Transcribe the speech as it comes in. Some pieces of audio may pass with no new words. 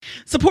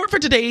Support for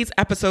today's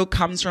episode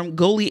comes from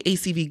Goli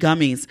ACV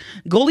Gummies.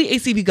 Goli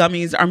ACV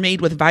Gummies are made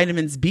with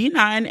vitamins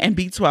B9 and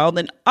B12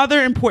 and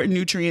other important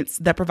nutrients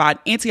that provide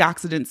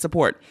antioxidant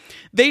support.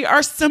 They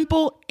are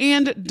simple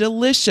and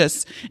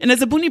delicious. And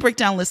as a Boone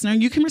Breakdown listener,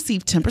 you can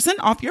receive 10%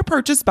 off your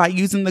purchase by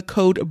using the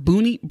code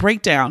Boone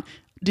Breakdown.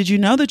 Did you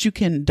know that you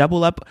can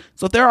double up?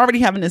 So if they're already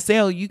having a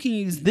sale, you can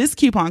use this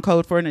coupon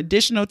code for an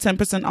additional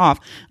 10% off.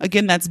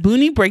 Again, that's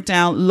Boone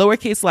Breakdown,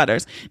 lowercase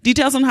letters.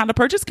 Details on how to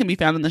purchase can be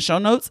found in the show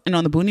notes and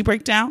on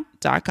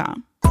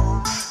theboonebreakdown.com.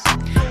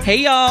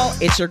 Hey y'all,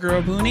 it's your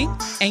girl Boone,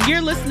 and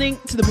you're listening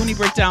to the Boone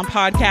Breakdown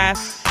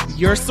podcast,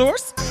 your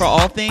source for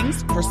all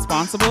things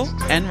responsible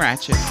and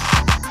ratchet.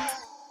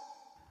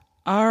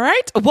 All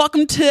right,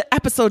 welcome to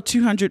episode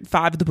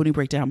 205 of the Boone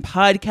Breakdown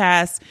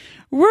podcast.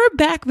 We're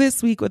back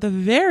this week with a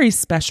very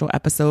special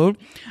episode.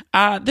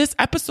 This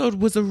episode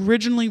was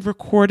originally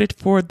recorded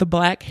for the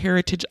Black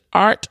Heritage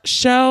Art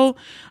Show.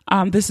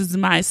 This is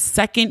my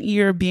second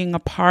year being a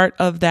part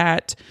of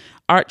that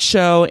art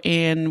show,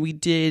 and we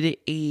did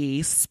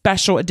a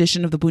special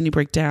edition of the Boone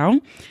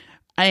Breakdown.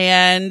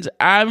 And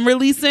I'm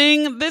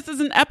releasing this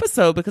as an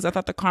episode because I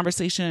thought the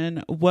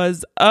conversation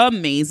was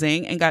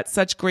amazing and got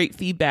such great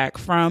feedback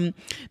from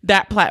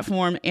that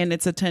platform and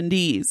its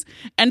attendees.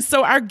 And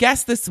so our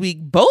guests this week,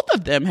 both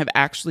of them have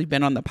actually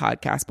been on the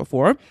podcast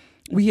before.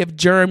 We have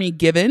Jeremy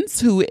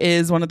Givens, who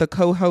is one of the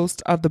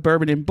co-hosts of the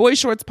Bourbon and Boy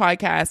Shorts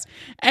podcast.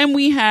 And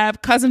we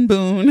have cousin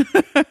Boone,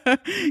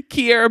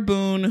 Keyaira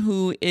Boone,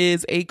 who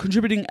is a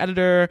contributing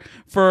editor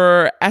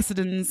for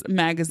Essendon's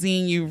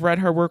magazine. You've read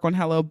her work on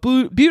Hello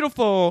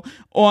Beautiful,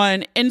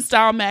 on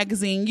InStyle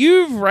magazine.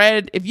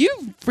 If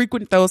you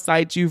frequent those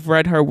sites, you've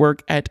read her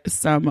work at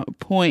some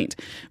point.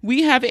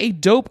 We have a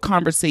dope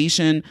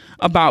conversation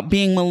about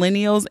being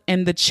millennials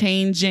and the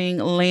changing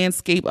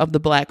landscape of the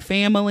Black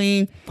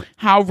family,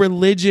 how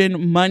religion,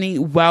 money,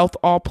 wealth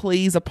all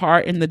plays a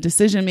part in the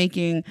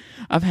decision-making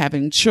of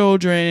having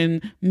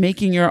children,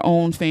 making your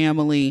own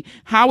family,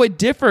 how it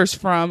differs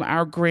from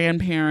our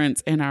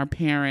grandparents and our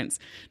parents,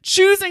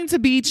 choosing to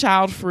be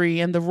child-free,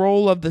 and the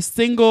role of the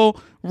single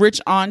rich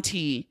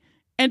auntie.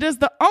 And does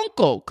the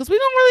uncle, because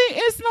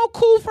it's no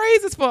cool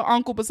phrases for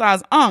uncle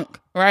besides unk,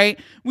 right?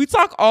 We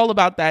talk all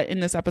about that in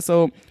this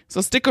episode,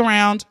 so stick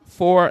around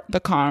for the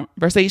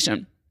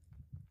conversation.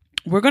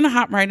 We're going to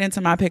hop right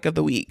into my pick of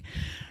the week.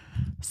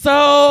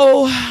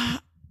 So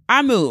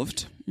I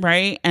moved,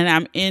 right? And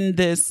I'm in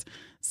this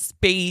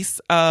space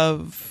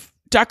of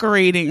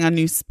decorating a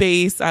new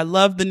space. I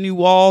love the new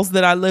walls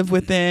that I live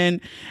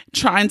within,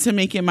 trying to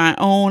make it my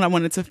own. I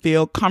want it to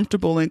feel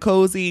comfortable and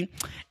cozy.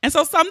 And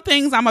so some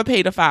things I'm going to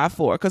pay the $5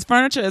 for because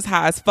furniture is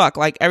high as fuck,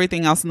 like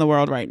everything else in the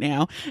world right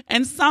now.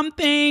 And some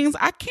things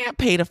I can't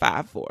pay the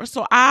 $5 for.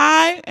 So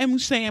I am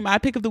saying my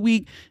pick of the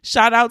week,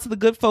 shout out to the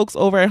good folks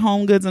over at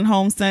Home Goods and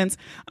Home Sense.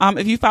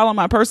 If you follow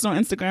my personal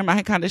Instagram, I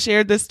had kind of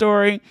shared this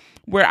story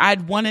where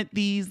I'd wanted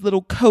these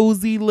little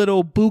cozy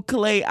little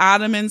boucle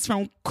ottomans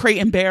from Crate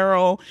and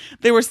Barrel.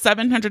 They were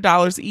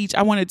 $700 each.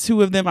 I wanted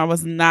 2 of them. I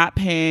was not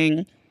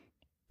paying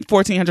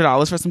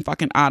 $1,400 for some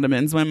fucking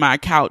ottomans when my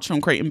couch from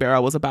Crate and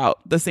Barrel was about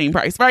the same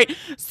price, right?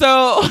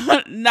 So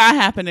not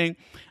happening.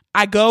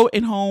 I go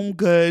in Home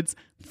Goods,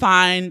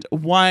 find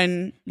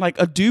one,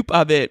 like a dupe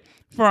of it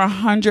for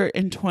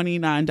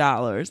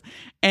 $129.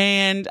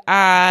 And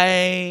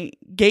I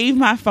gave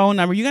my phone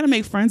number. You got to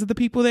make friends with the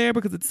people there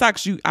because it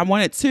sucks. I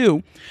wanted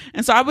 2.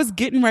 And so I was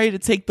getting ready to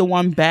take the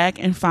one back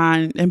and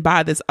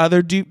buy this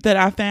other dupe that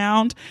I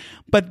found.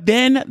 But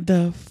then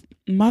the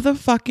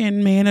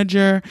motherfucking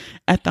manager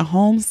at the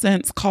Home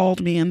Sense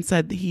called me and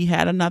said that he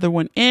had another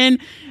one in.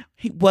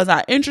 Was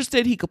I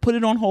interested? He could put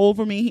it on hold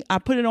for me. I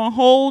put it on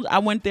hold. I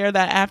went there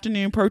that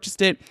afternoon,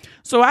 purchased it.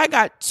 So I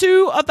got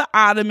 2 of the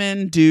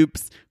ottoman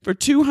dupes for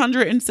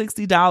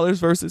 $260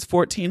 versus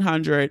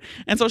 $1,400.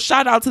 And so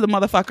shout out to the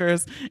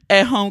motherfuckers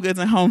at Home Goods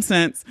and Home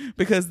Sense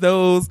because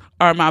those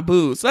are my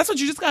boos. So that's what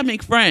you just got to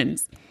make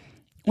friends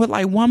with,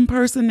 like one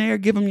person there.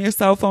 Give them your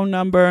cell phone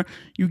number.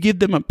 You give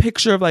them a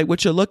picture of like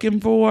what you're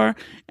looking for,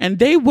 and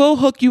they will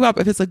hook you up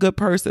if it's a good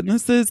person.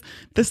 This is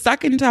the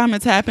second time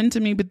it's happened to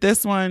me, but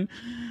this one,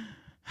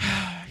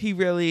 he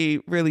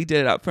really, really did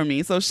it up for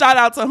me. So shout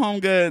out to Home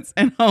Goods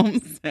and Home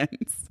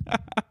Sense.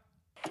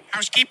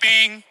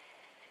 Housekeeping.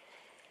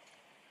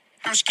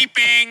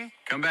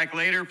 Come back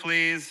later,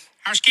 please.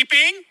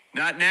 Housekeeping?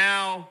 Not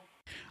now.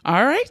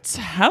 All right,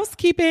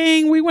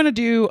 housekeeping. We want to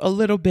do a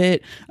little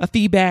bit of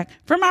feedback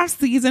from our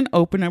season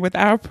opener with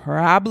our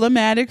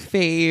problematic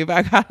fave.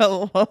 I got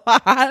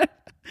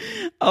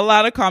a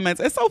lot of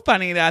comments. It's so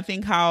funny that I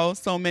think how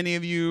so many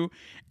of you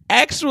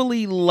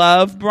actually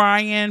love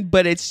Brian,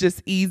 but it's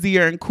just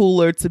easier and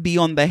cooler to be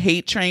on the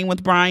hate train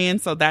with Brian.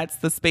 So that's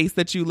the space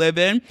that you live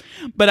in.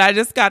 But I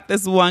just got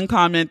this one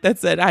comment that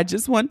said, I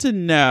just want you to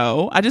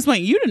know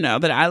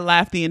that I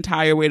laughed the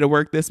entire way to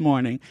work this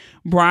morning.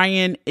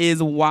 Brian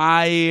is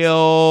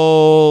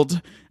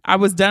wild. I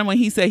was done when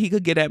he said he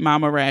could get at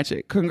Mama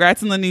Ratchet.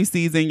 Congrats on the new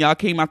season. Y'all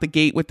came out the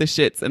gate with the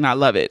shits and I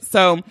love it.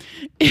 So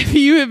if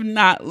you have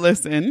not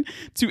listened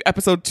to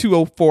episode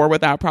 204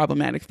 with our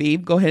problematic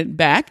fave, go ahead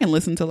back and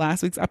listen to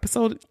last week's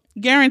episode.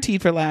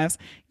 Guaranteed for laughs,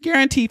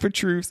 guaranteed for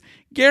truths,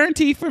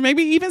 guaranteed for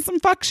maybe even some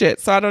fuck shit.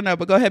 So I don't know,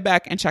 but go ahead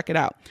back and check it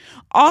out.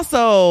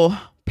 Also,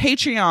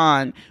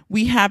 Patreon,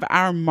 we have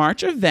our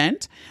March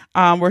event.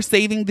 We're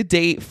saving the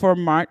date for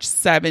March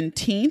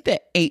 17th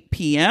at 8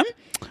 p.m.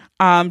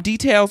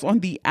 Details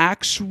on the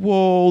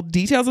actual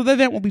details of the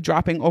event will be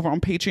dropping over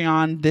on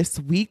Patreon this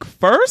week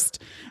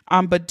first.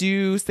 But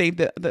do save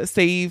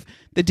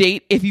the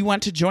date. If you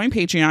want to join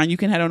Patreon, you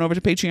can head on over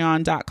to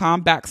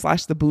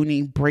patreon.com/the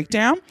Boone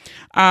Breakdown.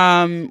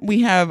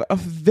 We have a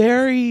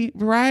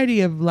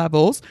variety of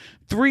levels,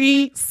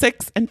 $3,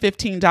 $6, and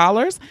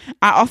 $15.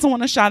 I also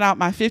want to shout out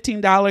my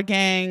 $15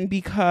 gang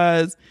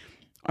because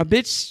a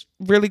bitch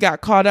really got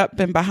caught up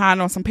and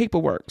behind on some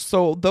paperwork.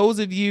 So those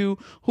of you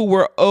who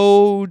were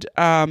owed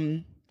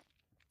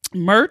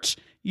merch,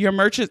 your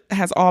merch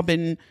has all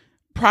been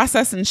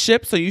processed and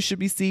shipped, so you should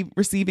be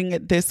receiving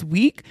it this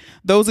week.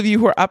 Those of you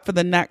who are up for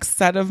the next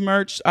set of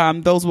merch,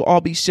 those will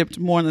all be shipped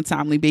more on a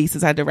timely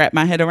basis. I had to wrap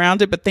my head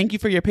around it, but thank you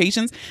for your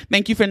patience.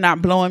 Thank you for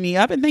not blowing me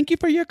up, and thank you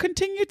for your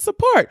continued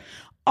support.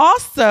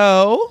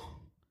 Also,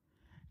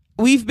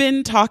 we've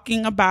been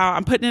talking about,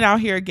 I'm putting it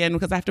out here again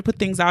because I have to put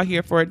things out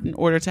here for it in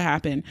order to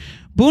happen.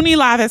 Boone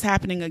Live is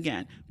happening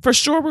again. For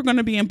sure, we're going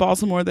to be in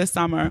Baltimore this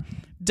summer.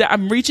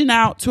 I'm reaching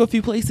out to a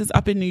few places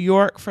up in New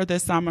York for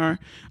this summer.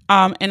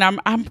 And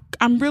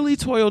I'm really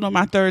toiled on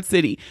my third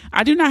city.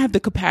 I do not have the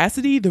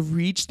capacity, the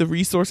reach, the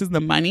resources, the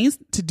monies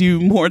to do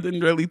more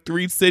than really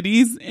 3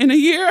 cities in a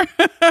year.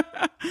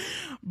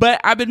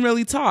 But I've been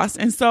really tossed.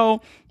 And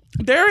so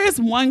there is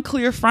one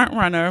clear front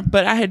runner,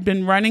 but I had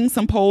been running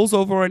some polls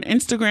over on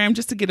Instagram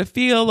just to get a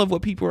feel of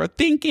what people are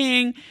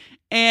thinking.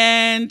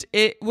 And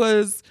it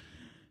was,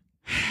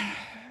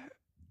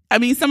 I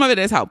mean, some of it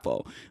is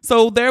helpful.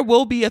 So there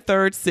will be a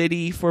third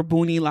city for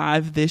Boone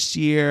Live this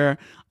year.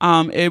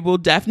 It will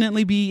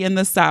definitely be in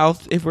the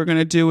South if we're going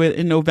to do it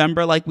in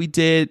November like we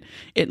did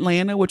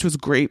Atlanta, which was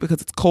great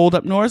because it's cold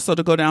up north. So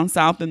to go down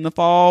south in the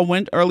fall,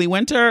 early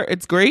winter,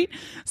 it's great.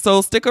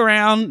 So stick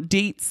around.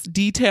 Dates,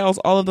 details,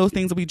 all of those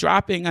things will be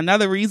dropping.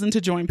 Another reason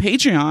to join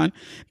Patreon.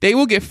 They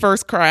will get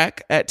first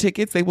crack at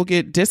tickets. They will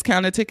get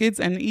discounted tickets.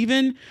 And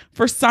even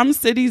for some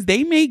cities,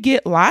 they may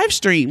get live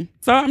stream.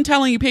 So I'm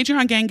telling you,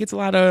 Patreon gang gets a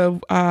lot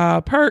of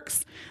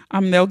perks.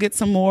 They'll get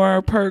some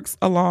more perks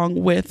along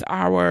with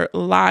our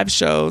live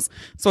shows.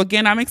 So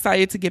again, I'm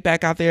excited to get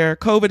back out there.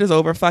 COVID is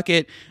over. Fuck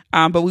it.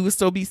 But we will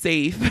still be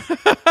safe.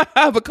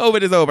 But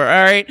COVID is over.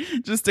 All right.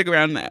 Just stick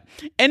around that.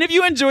 And if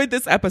you enjoyed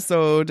this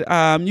episode,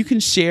 you can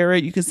share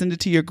it. You can send it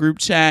to your group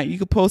chat. You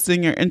can post it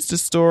in your Insta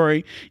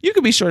story. You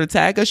can be sure to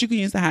tag us. You can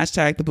use the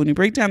hashtag the Boone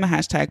Breakdown, the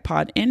hashtag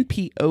PODIN,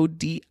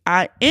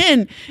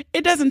 PODIN.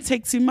 It doesn't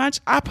take too much.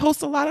 I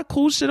post a lot of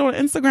cool shit on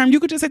Instagram. You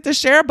could just hit the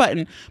share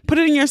button, put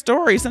it in your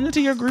story, send it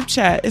to your group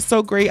chat. It's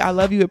so great. I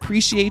love you,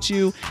 appreciate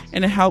you,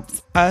 and it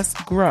helps us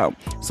grow.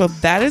 So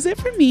that is it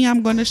for me.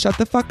 I'm going to shut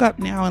the fuck up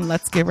now and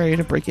let's get ready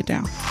to break it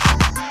down.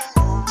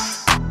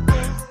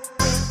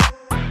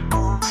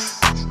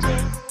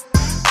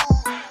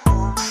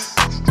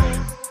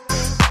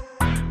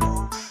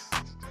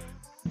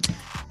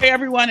 Hey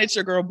everyone, it's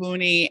your girl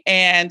Boone,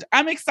 and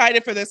I'm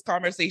excited for this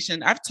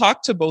conversation. I've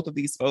talked to both of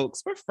these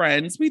folks. We're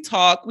friends. We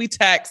talk, we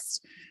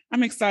text.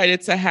 I'm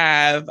excited to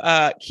have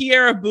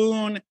Keyaira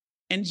Boone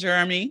and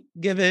Jeremy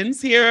Givens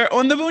here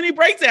on the Boone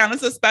Breakdown.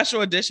 It's a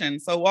special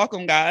edition. So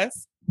welcome,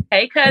 guys.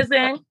 Hey,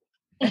 cousin.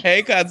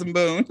 Hey, cousin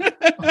Boone.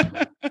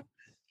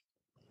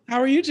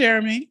 How are you,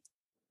 Jeremy?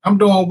 I'm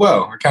doing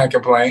well. I can't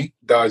complain.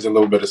 Dodged a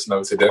little bit of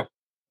snow today.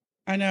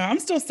 I know. I'm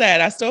still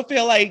sad. I still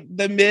feel like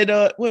the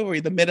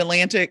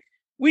mid-Atlantic.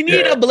 We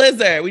need a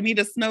blizzard. We need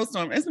a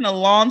snowstorm. It's been a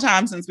long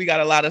time since we got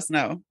a lot of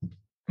snow.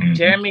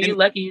 Jeremy, you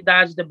lucky you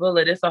dodged the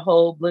bullet. It's a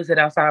whole blizzard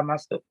outside my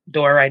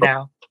door right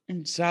now.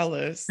 I'm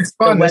jealous. It's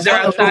fun. The weather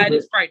outside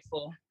is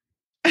frightful.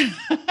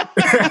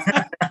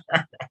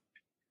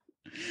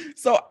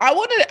 So I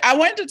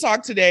wanted to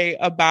talk today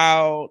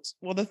about,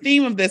 the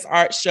theme of this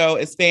art show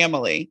is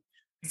family.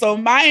 So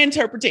my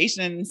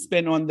interpretation and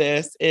spin on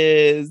this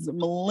is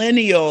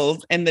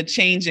millennials and the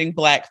changing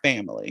Black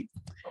family.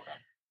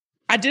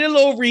 I did a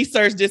little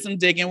research, did some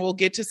digging. We'll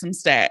get to some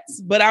stats,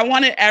 but I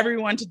wanted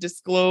everyone to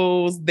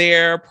disclose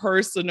their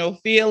personal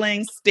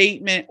feelings,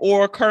 statement,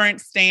 or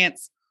current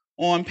stance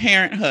on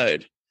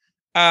parenthood.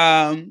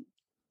 I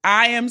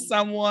am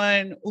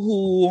someone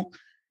who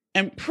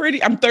I'm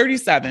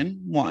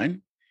 37,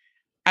 one.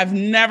 I've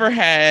never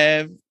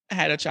had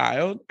a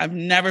child. I've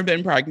never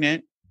been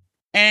pregnant.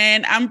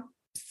 And I'm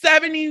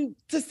 70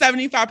 to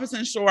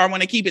 75% sure I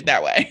want to keep it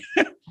that way.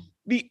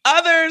 The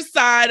other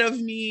side of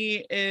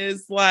me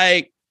is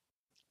like,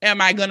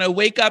 am I going to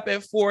wake up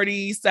at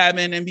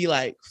 47 and be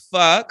like,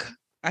 fuck,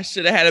 I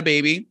should have had a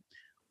baby?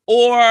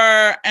 Or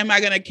am I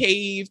going to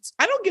cave?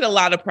 I don't get a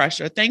lot of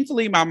pressure.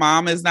 Thankfully, my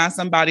mom is not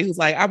somebody who's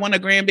like, I want a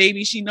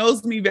grandbaby. She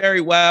knows me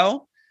very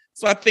well.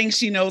 So I think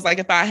she knows, like,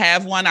 if I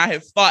have one, I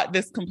have thought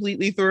this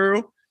completely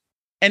through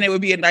and it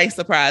would be a nice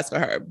surprise for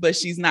her, but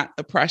she's not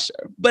the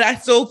pressure. But I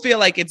still feel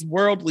like it's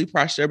worldly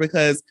pressure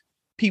because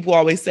people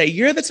always say,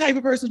 you're the type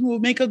of person who will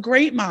make a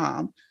great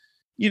mom.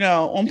 You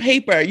know, on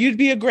paper, you'd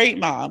be a great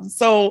mom.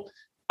 So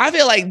I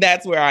feel like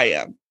that's where I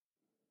am.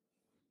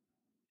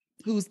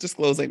 Who's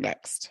disclosing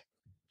next?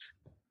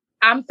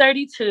 I'm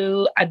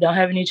 32. I don't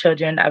have any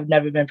children. I've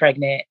never been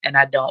pregnant, and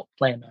I don't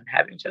plan on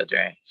having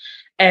children.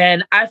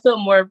 And I feel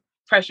more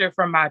pressure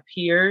from my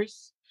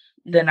peers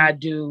than I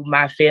do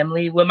my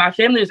family. When my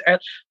family is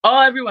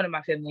everyone in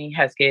my family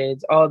has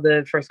kids. All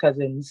the first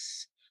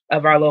cousins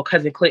of our little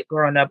cousin clique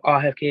growing up all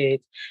have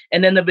kids.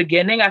 And in the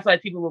beginning, I feel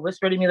like people would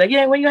whisper to me like,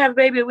 yeah, when you have a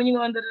baby, when you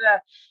going da-da-da.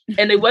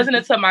 And it wasn't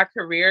until my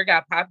career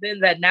got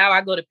popping that now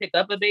I go to pick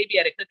up a baby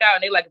at a cookout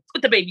and they like,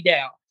 put the baby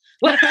down.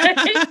 Now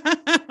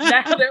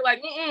they're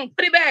like,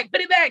 put it back,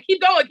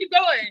 keep going.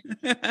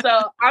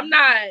 So I'm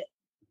not,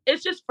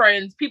 it's just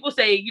friends. People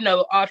say, you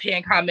know,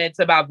 offhand comments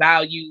about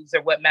values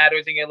or what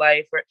matters in your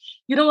life, or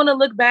you don't want to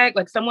look back.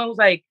 Like someone was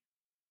like,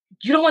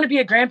 you don't want to be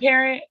a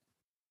grandparent?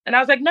 And I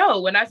was like,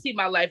 no, when I see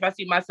my life, I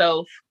see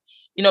myself,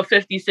 you know,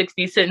 50,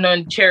 60, sitting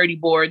on charity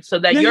boards so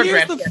that your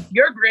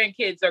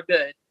grandkids are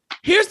good.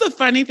 Here's the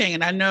funny thing,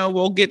 and I know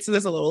we'll get to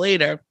this a little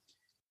later.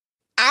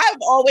 I've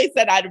always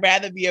said I'd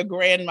rather be a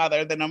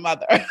grandmother than a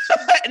mother.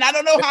 And I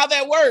don't know how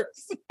that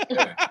works.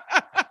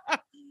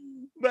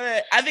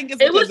 But I think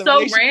it was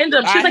so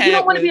random. She's like, you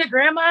don't want to be a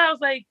grandma? I was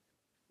like,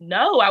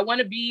 no, I want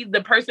to be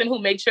the person who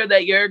makes sure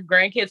that your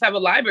grandkids have a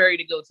library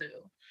to go to.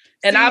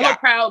 And I'm a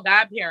proud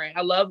godparent.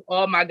 I love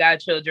all my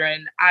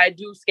godchildren. I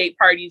do skate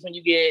parties when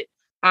you get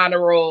honor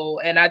roll.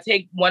 And I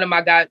take one of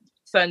my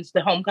godsons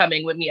to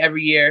homecoming with me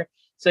every year.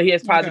 So he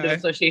has positive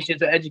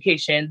associations with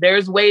education.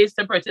 There's ways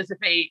to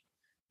participate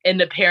in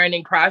the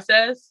parenting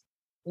process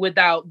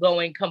without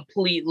going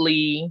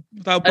completely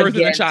without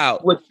birthing a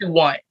child. What you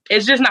want.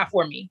 It's just not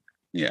for me.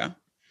 Yeah.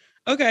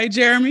 Okay,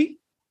 Jeremy.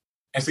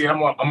 And see,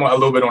 I'm a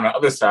little bit on the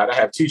other side. I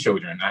have two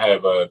children. I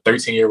have a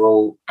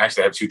 13-year-old.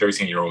 Actually, I have two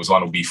 13-year-olds.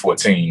 One will be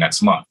 14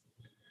 next month.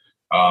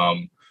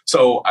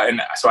 So I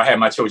had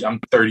my children. I'm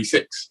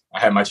 36. I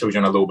had my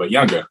children a little bit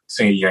younger,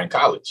 senior year in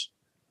college.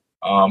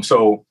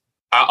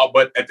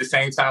 But at the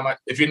same time,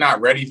 if you're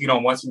not ready, if you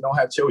don't want to, you don't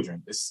have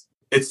children.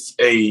 It's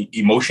a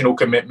emotional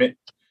commitment.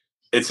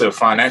 It's a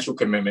financial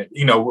commitment.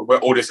 You know,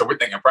 we're older, so we're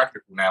thinking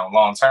practical now,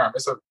 long term.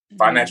 It's a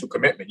financial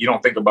commitment. You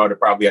don't think about it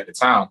probably at the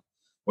time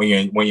when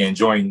you're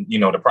enjoying, you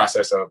know, the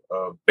process of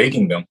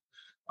baking them.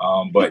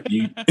 But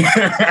you,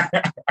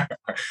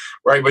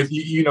 right? But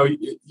you know,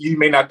 you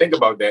may not think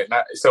about that.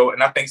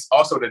 And I think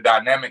also the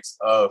dynamics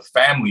of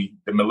family,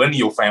 the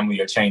millennial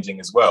family, are changing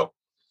as well.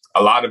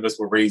 A lot of us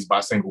were raised by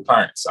single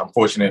parents. I'm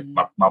fortunate.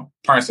 My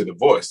parents are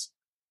divorced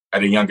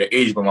at a younger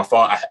age, but my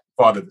father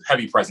had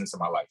heavy presence in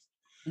my life.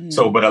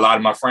 So, but a lot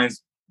of my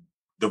friends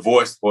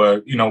divorced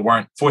or, you know,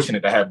 weren't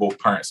fortunate to have both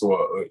parents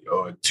or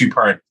a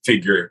two-parent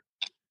figure,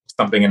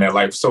 something in their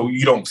life. So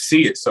you don't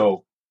see it.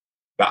 So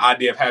the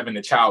idea of having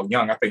a child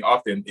young, I think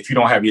often if you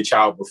don't have your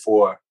child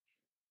before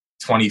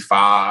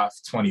 25,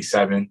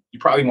 27, you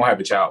probably won't have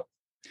a child.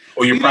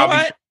 Or you probably,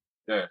 know what?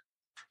 Yeah.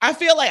 I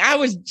feel like I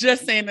was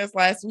just saying this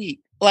last week.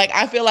 Like,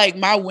 I feel like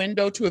my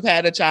window to have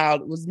had a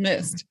child was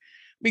missed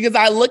because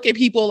I look at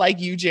people like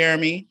you,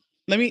 Jeremy.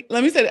 Let me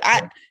say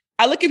that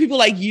I look at people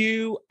like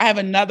you. I have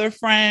another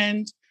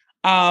friend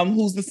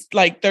who's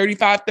like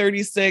 35,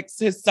 36.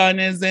 His son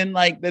is in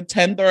like the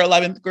 10th or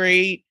 11th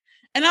grade.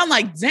 And I'm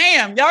like,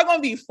 damn, y'all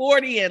gonna be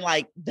 40 and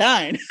like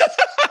done.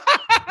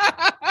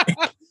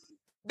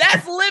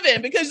 That's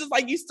living because it's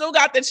like you still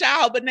got the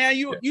child, but now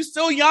you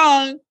still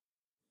young.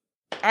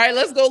 All right,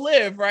 let's go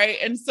live, right?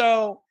 And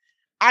so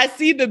I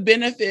see the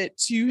benefit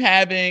to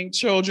having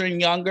children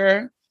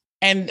younger.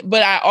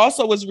 But I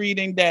also was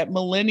reading that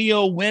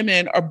millennial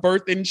women are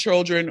birthing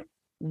children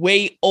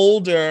way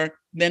older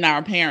than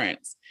our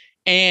parents.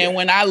 And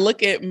when I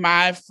look at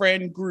my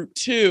friend group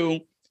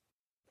too,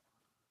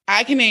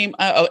 I can name,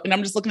 and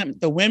I'm just looking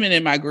at the women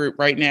in my group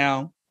right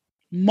now.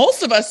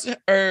 Most of us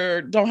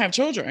don't have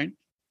children,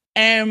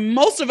 and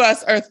most of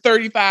us are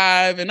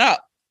 35 and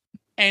up.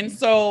 And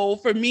so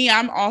for me,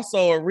 I'm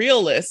also a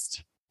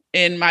realist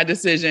in my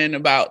decision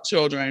about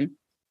children.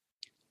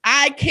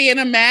 I can't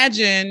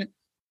imagine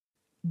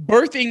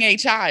birthing a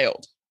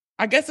child.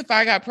 I guess if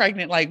I got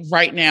pregnant like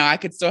right now, I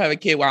could still have a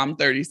kid while I'm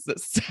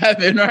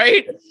 37,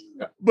 right?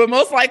 But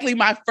most likely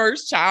my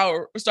first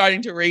child,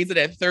 starting to raise it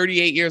at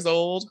 38 years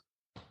old.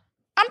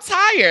 I'm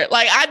tired.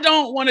 Like, I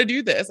don't want to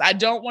do this. I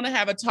don't want to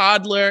have a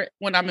toddler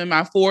when I'm in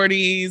my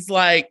 40s.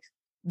 Like,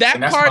 that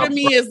part of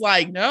me is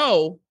like,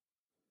 no.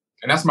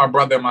 And that's my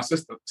brother and my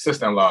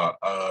sister-in-law.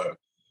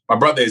 My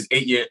brother is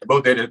 8 years,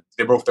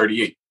 they're both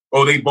 38.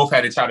 Oh, they both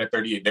had a child at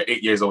 38. They're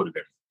 8 years older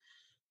than me.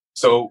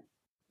 So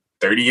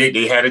 38,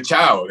 they had a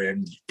child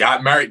and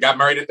got married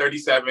at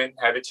 37,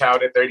 had a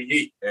child at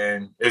 38.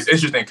 And it's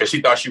interesting because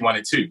she thought she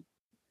wanted two.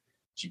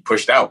 She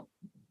pushed out.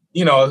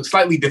 You know,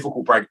 slightly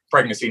difficult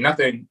pregnancy,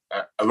 nothing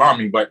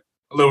alarming, but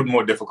a little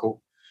more difficult.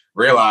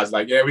 realized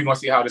like, yeah, we're going to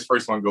see how this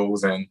first one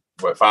goes. And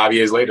 5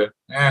 years later,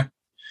 I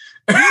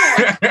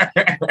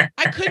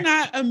could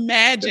not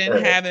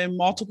imagine having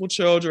multiple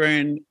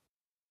children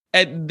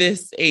at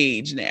this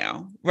age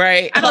now,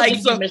 right? I don't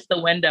think you missed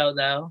the window,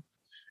 though.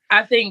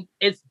 I think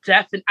it's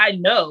I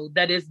know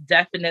that it's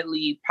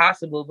definitely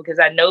possible because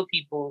I know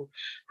people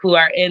who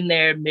are in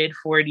their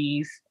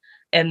mid-40s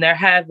and they're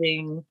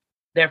having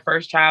their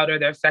first child or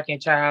their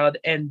second child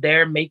and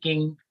they're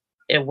making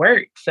it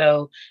work.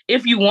 So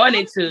if you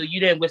wanted to,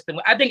 you didn't wish them.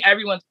 I think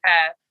everyone's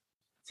path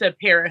to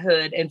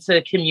parenthood and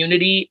to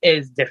community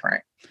is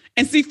different.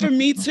 And see, for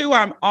me too,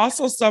 I'm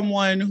also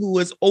someone who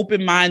is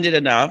open-minded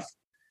enough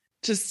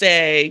to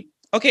say,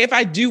 okay, if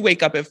I do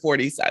wake up at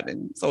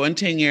 47, so in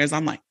 10 years,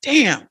 I'm like,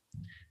 damn,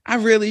 I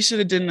really should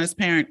have done this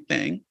parent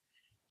thing.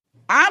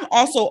 I'm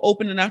also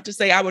open enough to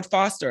say I would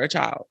foster a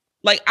child.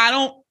 Like, I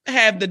don't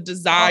have the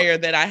desire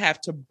that I have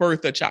to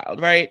birth a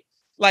child, right?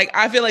 Like,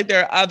 I feel like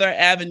there are other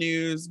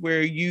avenues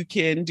where you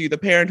can do the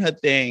parenthood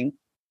thing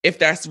if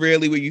that's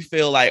really where you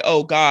feel like,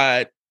 oh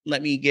God,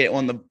 let me get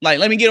on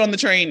the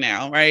train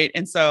now, right?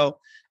 And so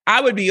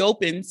I would be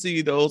open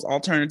to those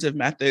alternative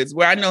methods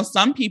where I know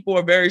some people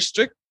are very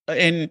strict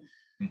and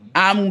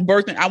I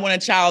want a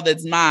child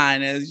that's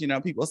mine, as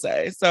people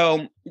say.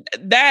 So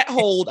that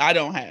hold I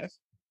don't have.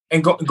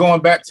 And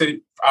going back to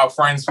our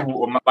friends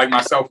who, like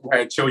myself, who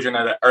had children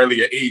at an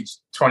earlier age,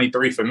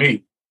 23 for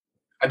me,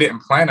 I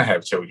didn't plan to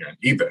have children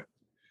either.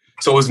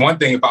 So it was one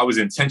thing if I was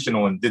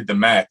intentional and did the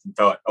math and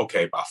thought,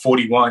 okay, by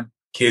 41,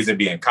 kids will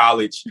be in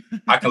college.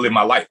 I can live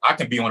my life. I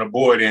can be on a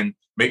board and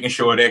making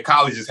sure that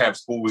colleges have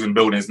schools and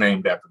buildings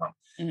named after them.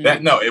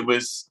 Mm-hmm. It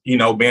was,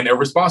 being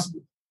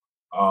irresponsible.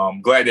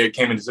 Glad that it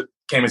came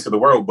into the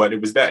world, but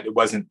it was that. It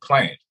wasn't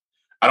planned.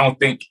 I don't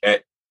think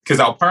because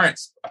our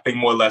parents, I think,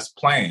 more or less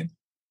planned.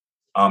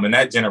 And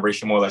that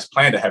generation more or less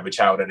planned to have a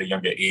child at a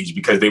younger age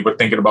because they were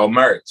thinking about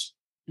marriage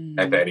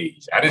at that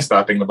age. I didn't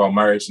start thinking about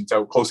marriage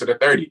until closer to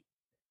 30.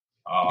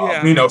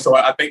 So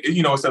I think,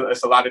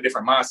 it's a lot of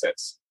different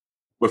mindsets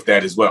with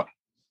that as well.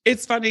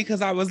 It's funny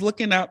because I was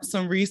looking up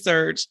some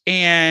research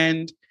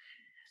and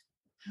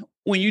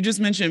when you just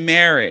mentioned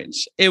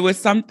marriage, it was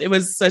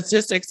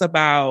statistics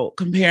about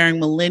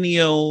comparing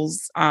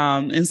millennials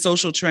and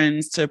social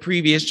trends to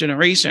previous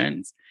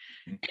generations.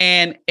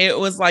 And it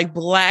was like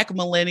Black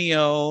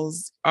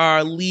millennials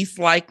are least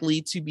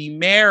likely to be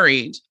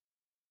married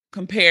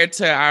compared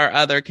to our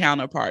other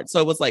counterparts. So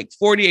it was like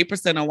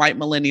 48% of white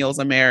millennials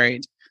are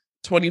married,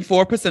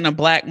 24% of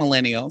Black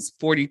millennials,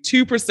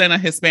 42% of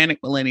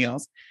Hispanic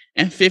millennials,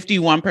 and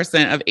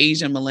 51% of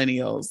Asian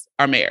millennials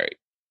are married.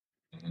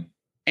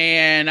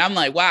 And I'm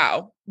like,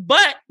 wow.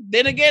 But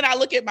then again, I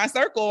look at my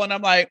circle and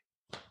I'm like,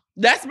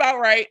 that's about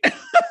right.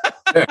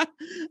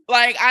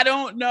 Like, I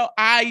don't know.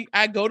 I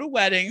go to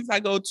weddings. I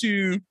go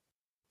to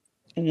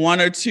one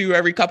or two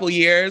every couple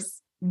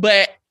years,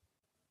 but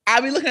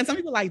I'll be looking at some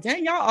people like,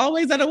 dang, y'all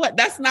always at a wedding.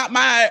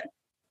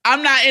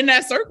 I'm not in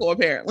that circle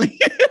apparently.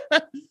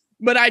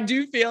 But I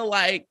do feel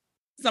like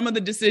some of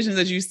the decisions,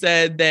 as you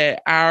said,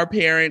 that our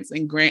parents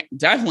and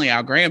definitely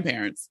our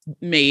grandparents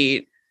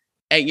made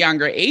at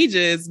younger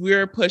ages,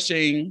 we're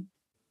pushing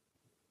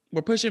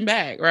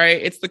back,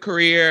 right? It's the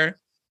career.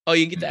 Oh,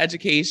 you get the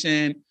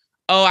education.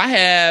 Oh, I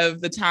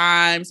have the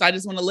time, so I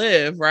just want to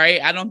live,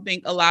 right? I don't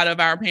think a lot of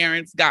our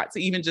parents got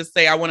to even just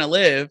say, I want to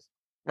live,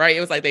 right? It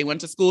was like they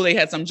went to school, they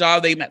had some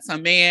job, they met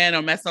some man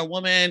or met some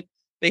woman,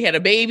 they had a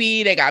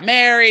baby, they got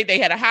married, they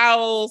had a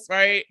house,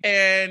 right?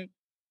 And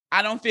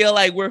I don't feel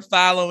like we're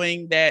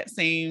following that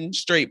same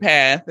straight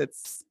path.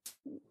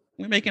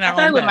 We're making our own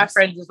path. With my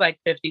friends, it's like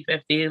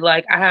 50-50.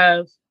 Like, I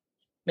have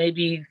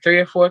maybe 3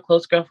 or 4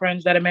 close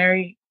girlfriends that are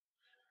married,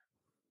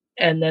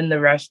 and then the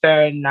rest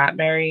are not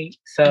married.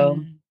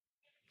 So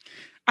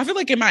I feel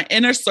like in my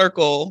inner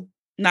circle,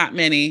 not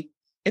many.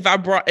 If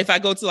I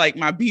go to like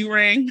my B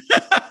ring,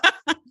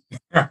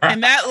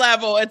 and that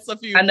level, it's a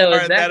few more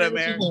exactly that are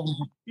married.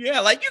 Yeah,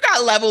 like you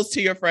got levels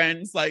to your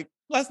friends. Like,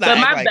 let's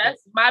not. But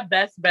my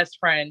best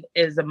friend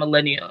is a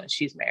millennial, and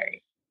she's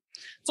married.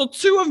 So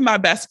 2 of my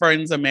best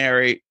friends are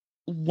married.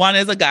 One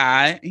is a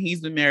guy, and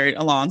he's been married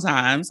a long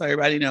time, so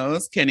everybody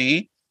knows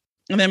Kenny.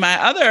 And then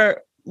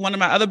one of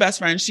my other best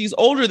friends, she's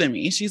older than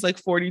me. She's like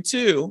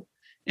 42,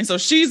 and so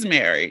she's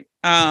married.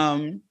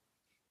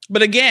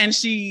 But again,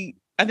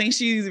 I think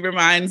she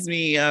reminds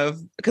me of,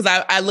 because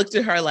I looked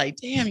at her like,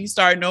 damn, you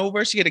starting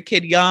over. She had a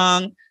kid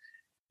young.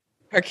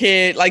 Her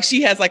kid, like,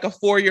 she has like a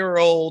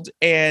 4-year-old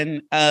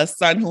and a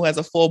son who has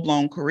a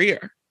full-blown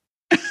career.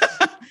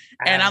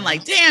 And I'm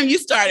like, damn, you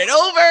started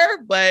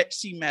over. But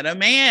she met a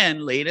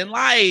man late in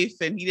life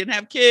and he didn't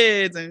have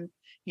kids and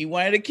he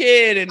wanted a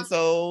kid. And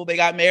so they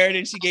got married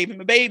and she gave him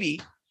a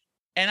baby.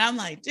 And I'm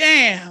like,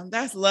 damn,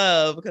 that's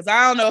love, because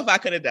I don't know if I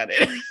could have done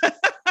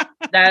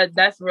it.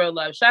 That's real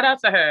love. Shout out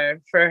to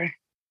her for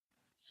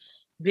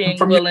being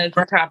willing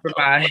to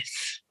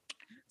compromise.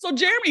 So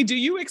Jeremy, do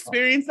you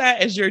experience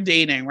that as you're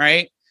dating,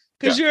 right?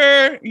 Because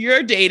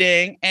you're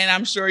dating, and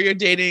I'm sure you're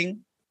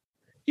dating,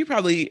 you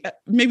probably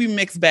maybe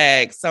mixed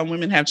bag. Some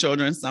women have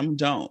children, some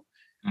don't.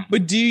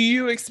 But do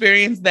you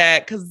experience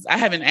that? Because I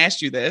haven't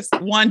asked you this.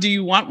 One, do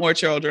you want more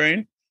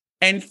children?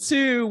 And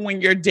two,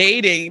 when you're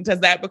dating, does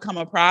that become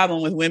a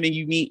problem with women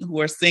you meet who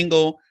are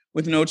single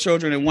with no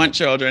children and want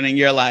children? And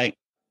you're like,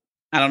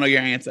 I don't know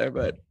your answer,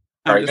 but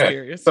I'm just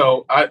curious.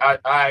 So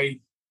I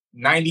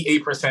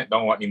 98%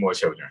 don't want any more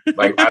children.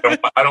 Like I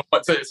don't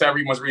want to, it's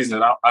everyone's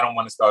reason. I don't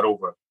want to start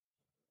over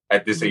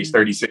at this age,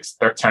 36,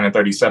 turning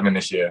 37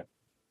 this year.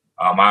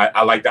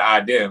 I like the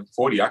idea.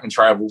 40, I can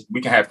travel.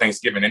 We can have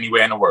Thanksgiving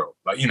anywhere in the world.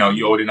 Like,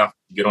 you're old enough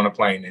to get on a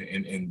plane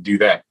and do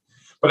that.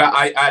 But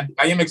I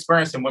am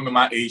experiencing women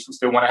my age who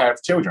still want to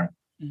have children,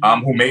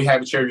 who may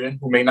have children,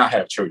 who may not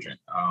have children.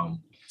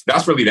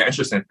 That's really the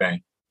interesting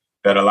thing,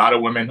 that a lot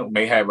of women who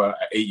may have an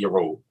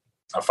 8-year-old,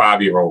 a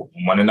 5-year-old,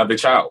 want another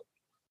child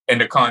in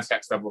the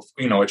context of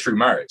a true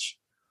marriage.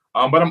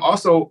 But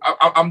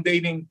I'm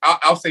dating.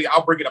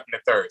 I'll break it up in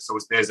the third. So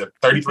there's a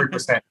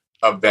 33%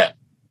 of that.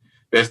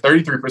 There's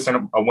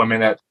 33% of women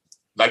that,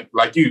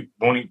 like you,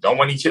 Boone, don't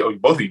want any children.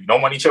 Both of you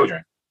don't want any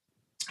children,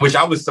 which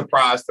I was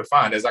surprised to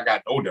find as I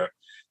got older.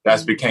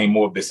 That's became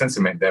more of the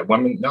sentiment that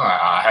women, no,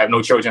 I have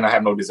no children. I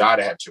have no desire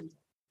to have children,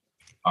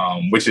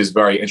 which is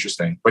very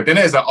interesting. But then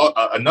there's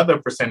another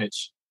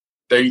percentage,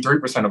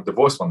 33% of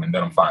divorced women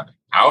that I'm finding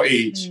our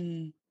age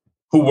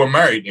who were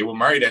married. They were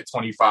married at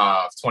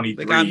 25,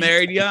 23. They got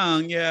married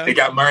young, yeah. They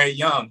got married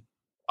young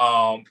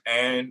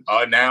and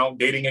are now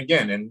dating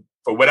again. And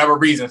for whatever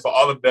reason, for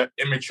all of the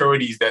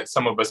immaturities that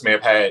some of us may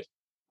have had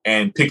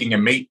and picking a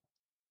mate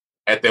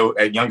at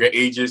younger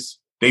ages,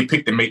 they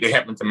picked the mate. They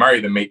happened to marry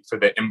the mate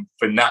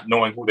for not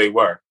knowing who they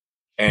were,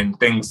 and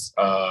things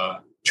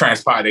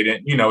transpired. They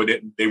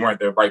didn't. They weren't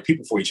the right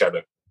people for each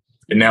other,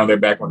 and now they're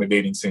back on the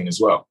dating scene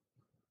as well.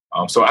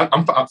 So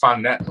I'm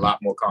finding that a lot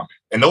more common,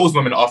 and those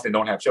women often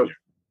don't have children.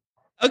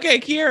 Okay,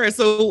 Keyaira.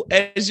 So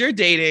as you're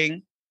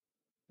dating,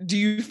 do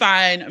you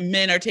find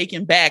men are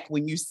taken back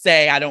when you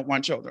say, "I don't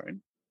want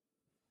children"?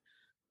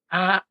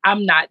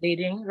 I'm not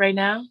dating right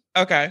now.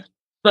 Okay.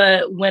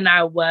 But when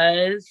I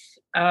was,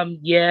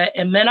 yeah,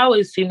 and men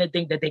always seem to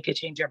think that they could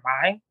change your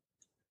mind,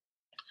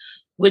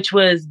 which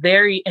was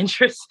very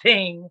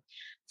interesting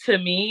to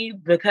me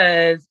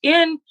because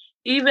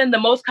even the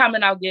most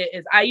common I'll get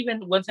is I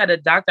even once had a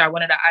doctor, I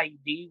wanted an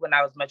IUD when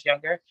I was much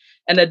younger,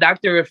 and the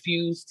doctor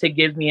refused to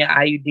give me an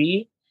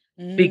IUD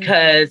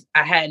because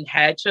I hadn't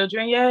had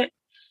children yet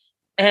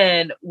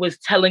and was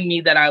telling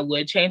me that I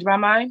would change my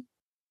mind,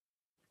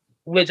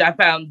 which I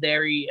found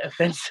very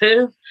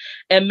offensive.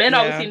 And men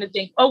always seem to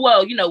think, oh,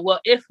 well,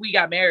 if we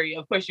got married,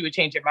 of course you would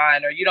change your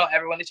mind, or you don't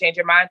ever want to change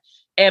your mind.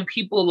 And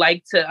people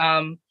like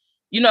to,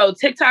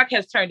 TikTok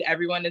has turned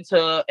everyone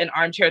into an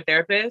armchair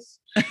therapist.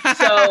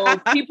 So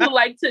people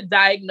like to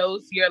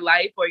diagnose your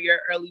life or your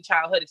early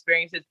childhood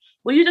experiences.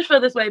 Well, you just feel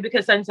this way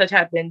because such and such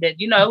happened that,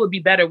 it would be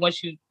better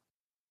once you...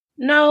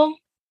 No,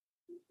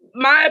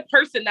 my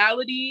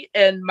personality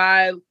and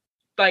my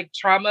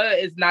trauma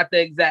is not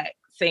the exact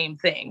same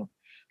thing.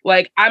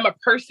 Like, I'm a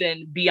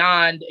person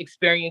beyond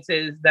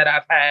experiences that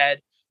I've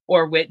had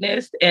or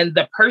witnessed. And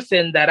the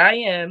person that I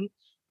am,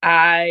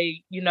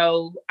 I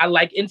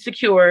like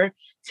Insecure.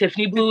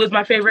 Tiffany blue is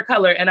my favorite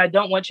color, and I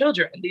don't want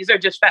children. These are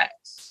just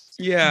facts.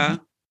 Yeah.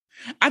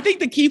 I think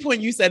the key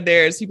point you said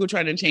there is people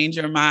trying to change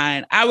your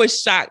mind. I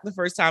was shocked the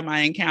first time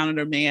I encountered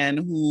a man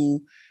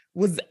who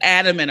was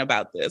adamant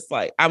about this.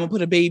 Like, I'm going to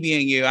put a baby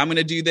in you. I'm going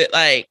to do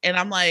that. And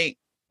I'm like,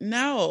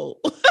 no,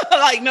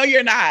 no,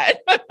 you're not.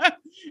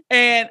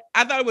 And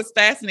I thought it was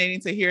fascinating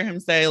to hear him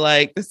say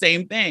the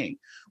same thing.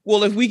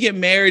 Well, if we get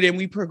married and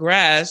we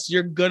progress,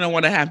 you're going to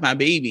want to have my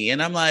baby.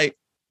 And I'm like,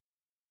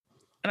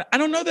 I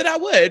don't know that I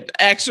would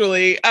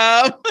actually.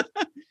 And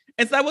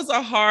so that was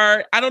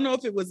I don't know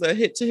if it was a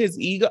hit to his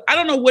ego. I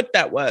don't know what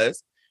that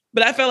was,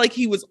 but I felt like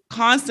he was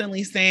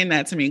constantly saying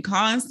that to me,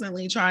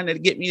 constantly trying to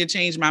get me to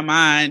change my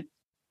mind,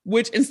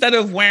 which instead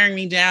of wearing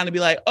me down to be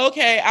like,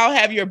 okay, I'll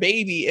have your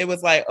baby, it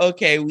was like,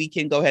 okay, we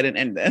can go ahead and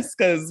end this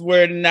because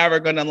we're never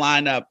going to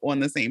line up on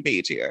the same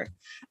page here.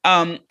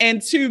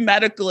 And two,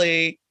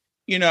 medically,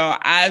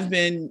 I've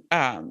been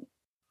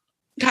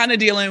kind of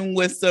dealing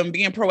with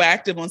being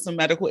proactive on some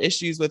medical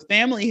issues with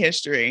family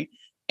history.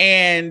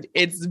 And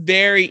it's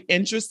very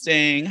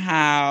interesting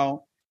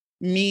how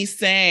me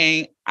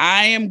saying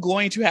I am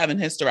going to have an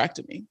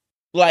hysterectomy,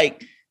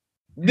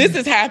 this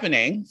is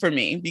happening for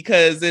me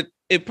because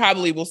it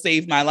probably will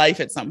save my life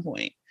at some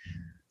point.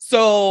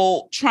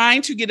 So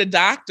trying to get a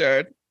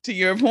doctor, to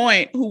your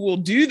point, who will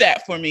do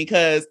that for me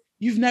because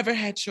you've never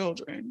had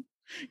children.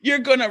 You're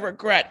going to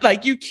regret,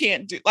 you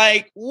can't do,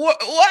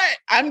 what?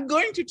 I'm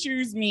going to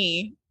choose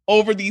me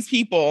over these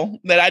people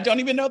that I don't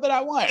even know that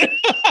I want.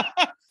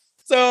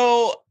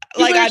 So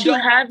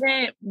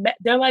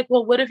they're like,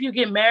 well, what if you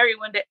get married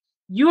one day?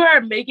 You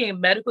are making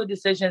medical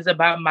decisions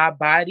about my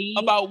body.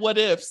 About what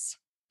ifs.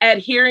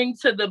 Adhering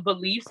to the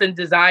beliefs and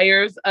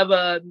desires of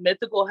a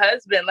mythical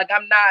husband.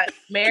 I'm not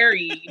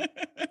married.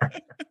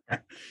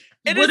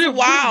 It is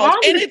wild.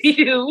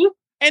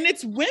 And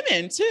it's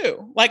women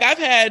too. I've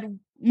had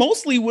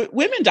mostly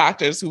women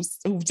doctors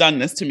who've done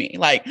this to me.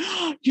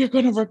 You're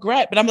going to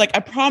regret. But I'm like, I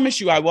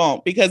promise you I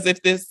won't. Because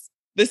if this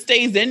this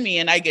stays in me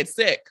and I get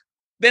sick,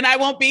 then I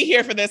won't be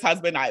here for this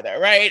husband either.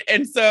 Right.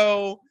 And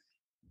so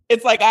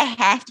it's like, I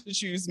have to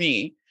choose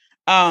me.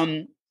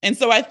 And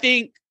so I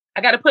think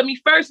I got to put me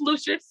first,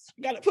 Lucius.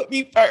 Got to put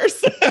me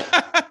first.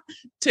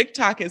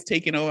 TikTok has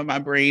taken over my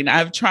brain.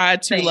 I've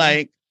tried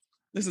to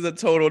this is a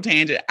total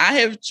tangent. I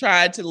have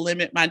tried to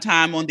limit my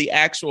time on the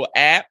actual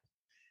app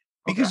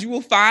because you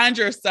will find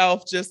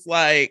yourself just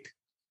like,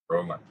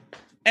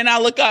 and I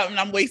look up and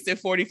I'm wasted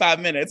 45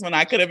 minutes when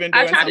I could have been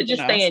doing something else. I try to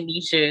just stay in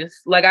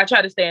niches. Like I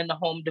try to stay in the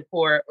home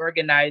decor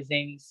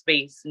organizing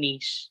space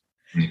niche.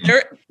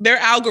 Their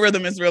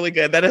algorithm is really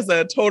good. That is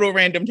a total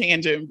random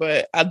tangent,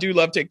 but I do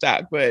love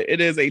TikTok, but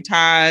it is a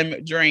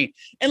time drain.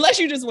 Unless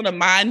you just want to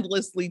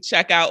mindlessly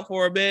check out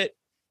for a bit,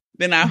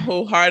 then I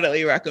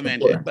wholeheartedly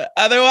recommend it. But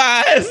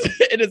otherwise,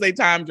 it is a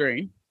time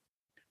drain.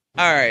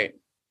 All right.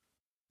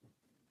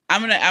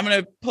 I'm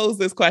gonna pose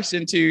this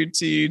question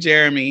to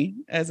Jeremy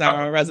as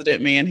our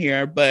resident man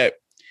here, but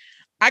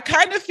I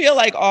kind of feel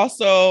like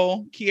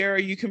also,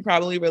 Keyaira, you can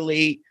probably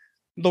relate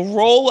the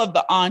role of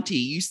the auntie.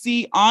 You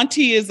see,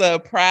 auntie is a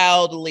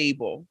proud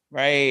label,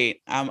 right?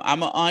 I'm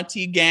an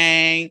auntie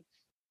gang.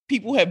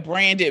 People have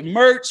branded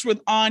merch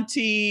with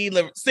auntie,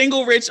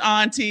 single rich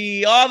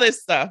auntie, all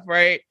this stuff,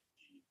 right?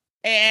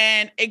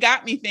 And it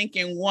got me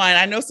thinking, one,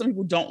 I know some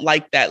people don't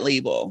like that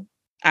label.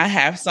 I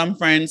have some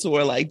friends who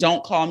are like,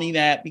 don't call me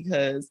that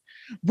because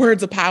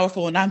words are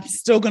powerful and I'm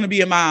still going to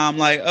be a mom.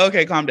 Like,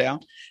 okay, calm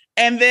down.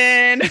 And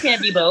then you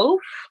can't be both.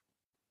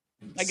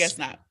 I guess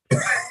not.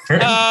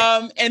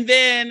 And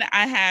then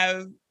I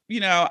have,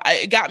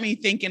 it got me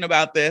thinking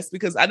about this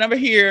because I never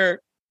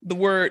hear the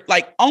word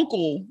like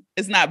uncle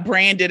is not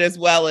branded as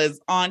well as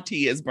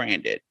auntie is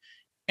branded.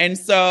 And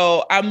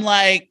so I'm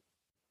like,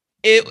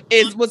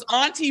 was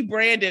auntie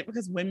branded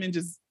because women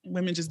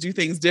just do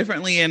things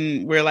differently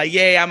and we're like,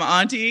 yay, I'm an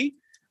auntie.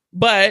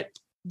 But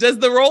does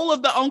the role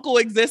of the uncle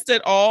exist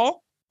at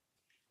all?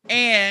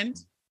 And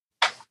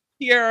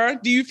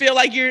Keyaira, do you feel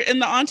like you're in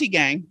the auntie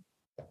gang?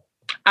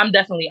 I'm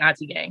definitely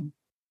auntie gang.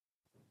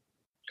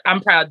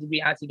 I'm proud to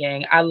be auntie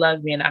gang. I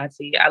love being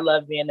auntie. I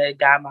love being a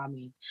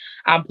godmommy.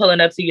 I'm pulling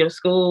up to your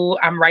school.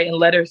 I'm writing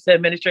letters to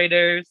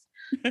administrators.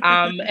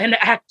 I'm an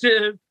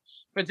active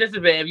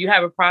participant. If you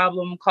have a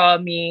problem, call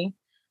me.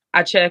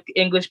 I check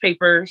English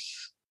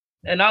papers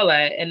and all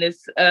that. And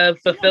it's a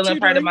fulfilling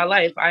part of my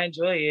life. I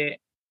enjoy it.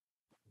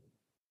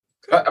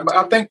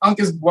 I think Unc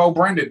is well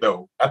branded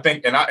though. I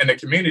think in the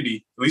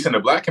community, at least in the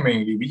Black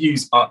community, we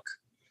use Unc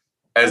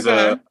as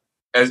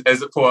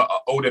as for an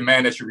older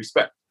man that you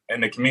respect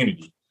in the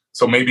community.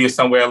 So maybe it's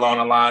somewhere along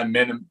the line,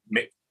 men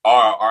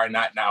are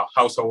not now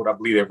household. I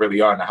believe they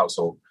really are in the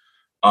household.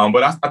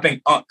 But I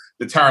think Unc,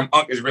 the term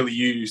Unc is really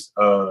used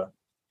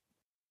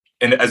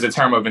as a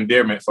term of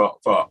endearment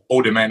for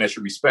older man that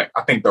you respect.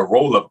 I think the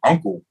role of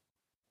uncle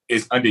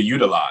is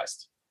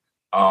underutilized.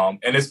 And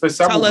it's for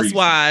several reasons.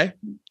 Tell us why.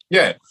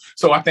 Yeah.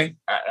 So I think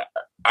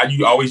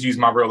you always use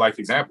my real life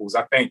examples.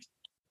 I think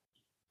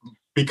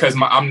because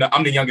I'm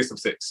the youngest of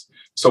 6.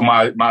 So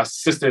my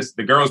sisters,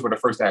 the girls were the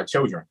first to have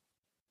children.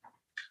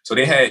 So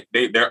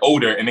they're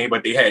older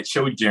but they had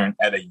children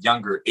at a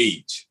younger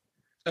age.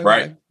 Okay.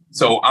 Right.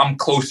 So I'm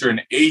closer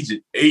in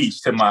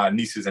age to my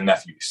nieces and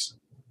nephews,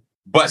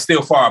 but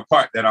still far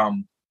apart that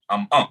I'm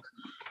Unc.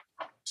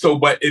 So,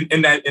 but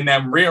in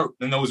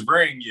those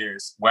varying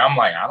years where I'm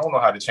like, I don't know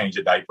how to change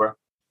a diaper.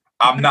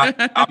 I'm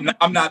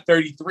not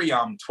 33.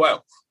 I'm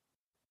 12.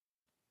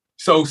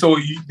 So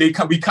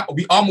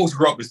we almost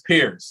grew up as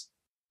peers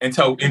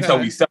until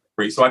we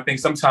separate. So I think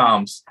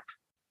sometimes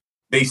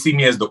they see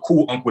me as the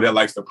cool uncle that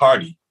likes to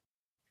party,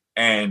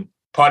 and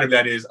part of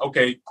that is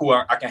okay, cool.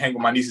 I can hang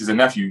with my nieces and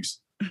nephews,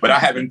 but I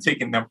haven't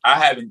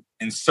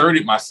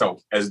inserted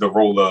myself as the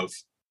role of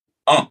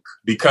Unc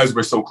because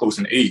we're so close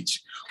in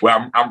age.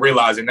 Well, I'm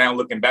realizing now,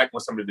 looking back on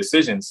some of the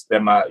decisions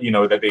that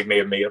that they may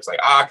have made, it's like,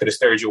 I could have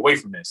steered you away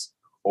from this,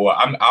 or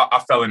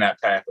I fell in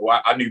that path, or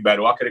I knew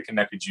better, or I could have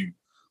connected you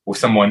with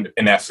someone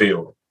in that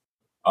field.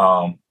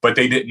 But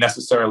they didn't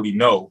necessarily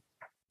know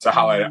to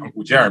highlight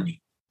Uncle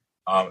Jeremy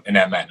in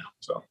that manner.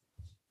 So.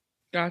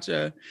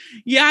 Gotcha.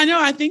 Yeah, I know.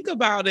 I think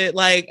about it.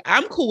 Like,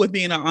 I'm cool with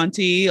being an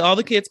auntie. All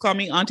the kids call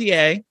me Auntie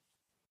A.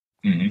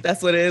 Mm-hmm.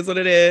 That's what it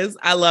is.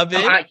 I love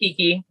it. Aunt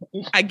Kiki.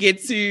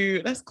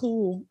 That's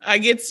cool. I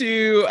get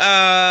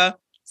to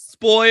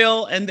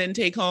spoil and then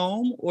take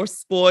home, or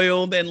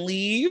spoil then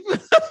leave.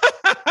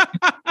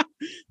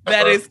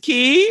 That is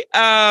key.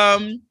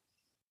 And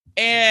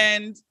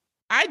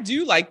I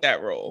do like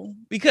that role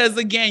because,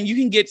 again, you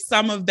can get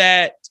some of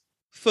that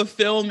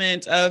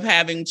fulfillment of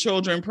having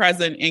children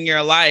present in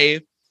your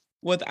life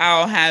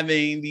without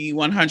having the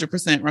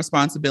 100%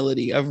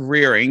 responsibility of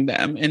rearing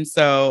them. And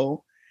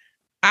so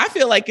I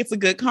feel like it's a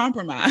good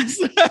compromise.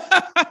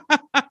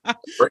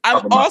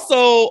 I'm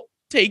also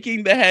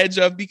taking the hedge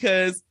of,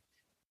 because,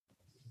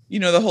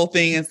 the whole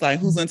thing is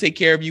like, who's going to take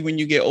care of you when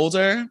you get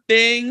older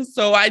things.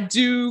 So I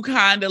do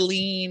kind of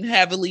lean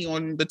heavily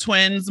on the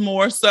twins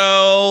more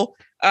so.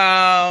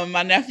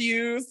 My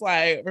nephews,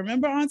 like,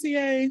 remember Auntie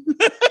A?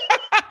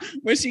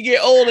 when she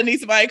get old and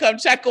needs somebody to come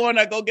check on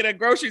her, go get her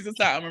groceries or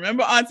something.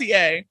 Remember Auntie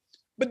A?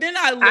 But then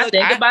I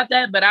think about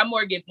that, but I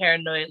more get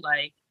paranoid.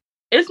 Like,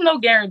 it's no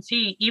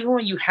guarantee, even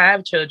when you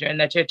have children,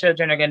 that your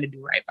children are going to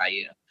do right by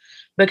you.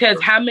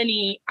 Because how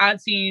many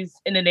aunties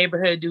in the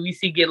neighborhood do we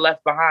see get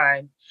left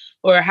behind?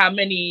 Or how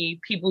many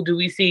people do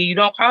we see? You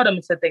don't call them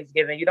to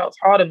Thanksgiving. You don't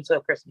call them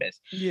to Christmas.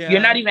 Yeah. You're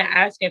not even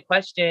asking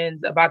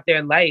questions about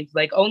their life.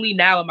 Like, only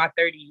now in my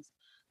 30s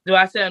do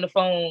I sit on the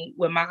phone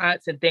with my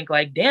aunts and think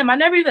like, damn, I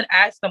never even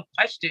asked them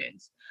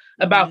questions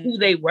about who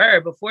they were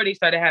before they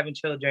started having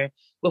children.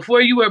 Before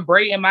you were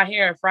braiding my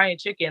hair and frying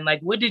chicken, like,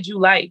 what did you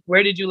like?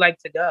 Where did you like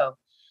to go?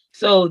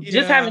 So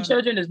just having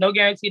children is no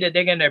guarantee that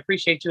they're going to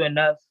appreciate you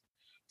enough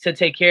to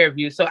take care of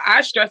you. So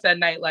I stress at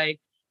night, like,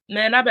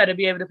 man, I better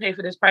be able to pay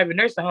for this private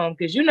nursing home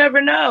because you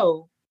never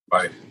know.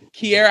 Right.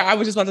 Keyaira, I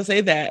was just about to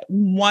say that.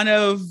 One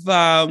of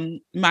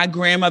my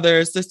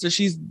grandmother's sisters,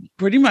 she's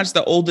pretty much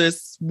the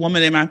oldest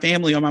woman in my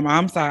family on my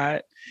mom's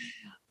side.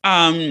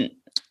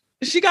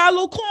 She got a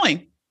little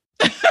coin.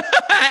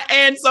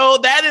 And so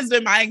that has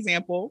been my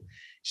example.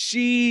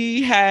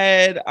 She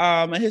had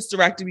a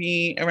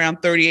hysterectomy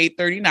around 38,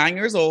 39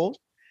 years old.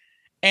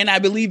 And I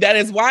believe that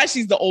is why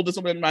she's the oldest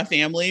woman in my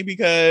family,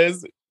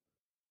 because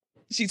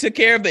she took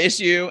care of the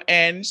issue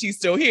and she's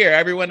still here.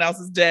 Everyone else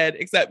is dead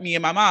except me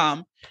and my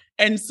mom.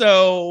 And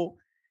so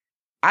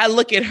I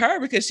look at her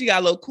because she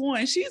got a little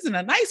coin. She's in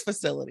a nice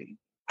facility.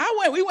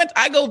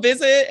 I go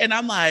visit and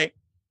I'm like,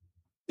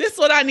 this is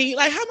what I need.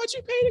 Like, how much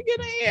you pay to get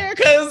in here?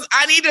 Because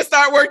I need to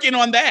start working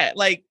on that.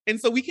 Like, and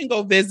so we can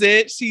go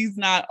visit. She's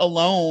not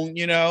alone,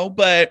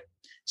 but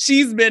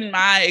she's been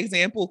my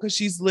example because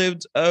she's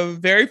lived a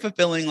very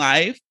fulfilling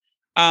life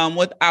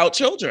without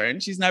children.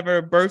 She's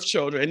never birthed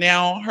children.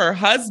 Now her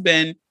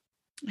husband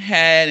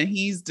and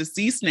he's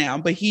deceased now,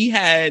 but he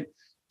had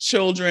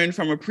children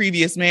from a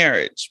previous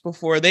marriage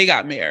before they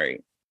got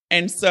married.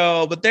 And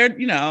so, but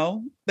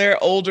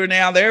they're older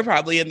now. They're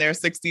probably in their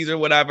 60s or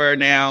whatever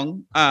now.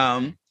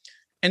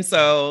 And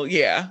so,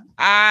 yeah,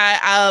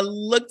 I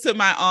look to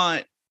my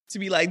aunt to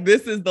be like,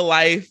 this is the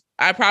life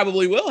I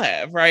probably will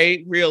have,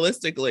 right?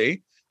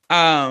 Realistically.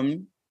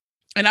 And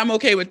I'm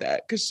okay with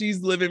that because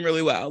she's living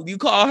really well. You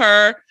call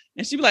her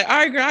and she'd be like, all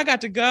right, girl, I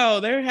got to go.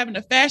 They're having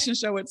a fashion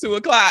show at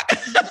 2:00.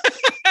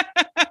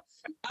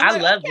 I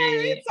love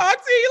it. Talk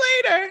to you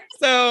later.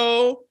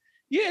 So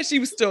yeah,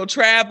 she still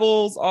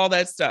travels, all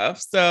that stuff.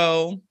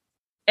 So,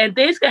 and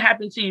things can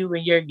happen to you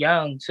when you're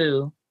young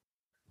too.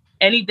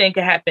 Anything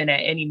can happen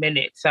at any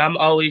minute. So I'm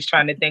always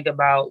trying to think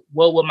about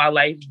what will my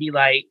life be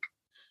like?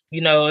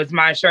 Is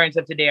my insurance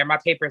up to date? Are my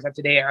papers up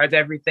to date? Or is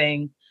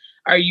everything?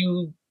 Are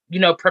you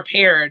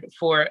prepared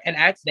for an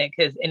accident?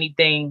 Because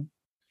anything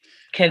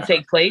can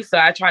take place. So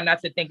I try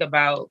not to think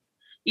about,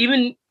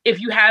 even if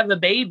you have a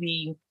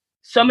baby,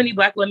 so many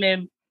Black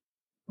women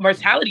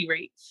mortality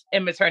rates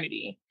in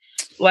maternity.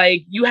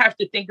 Like, you have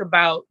to think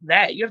about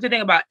that. You have to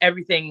think about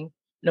everything,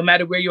 no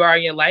matter where you are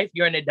in your life.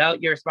 You're an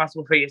adult, you're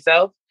responsible for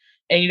yourself,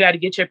 and you got to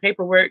get your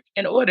paperwork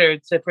in order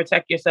to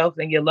protect yourself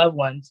and your loved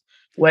ones,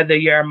 whether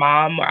you're a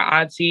mom or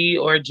auntie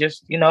or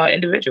just, an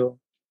individual.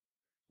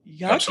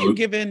 Y'all keep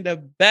giving the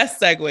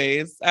best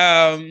segues.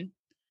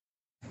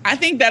 I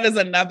think that is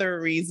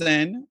another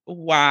reason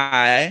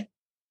why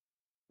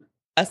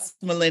us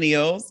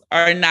millennials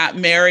are not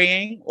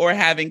marrying or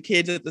having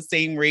kids at the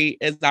same rate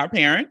as our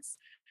parents.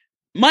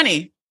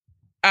 Money.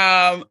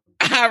 I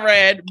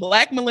read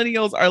Black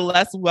millennials are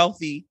less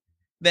wealthy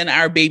than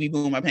our baby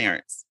boomer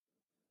parents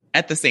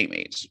at the same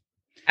age.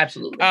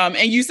 Absolutely.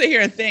 And you sit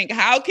here and think,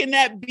 how can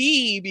that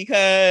be?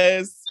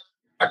 Because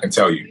I can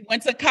tell you, we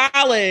went to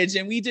college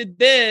and we did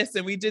this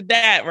and we did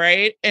that,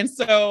 right? And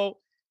so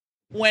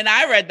when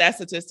I read that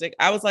statistic,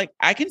 I was like,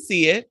 I can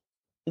see it.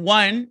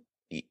 One,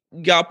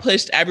 y'all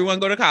pushed everyone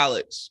go to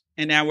college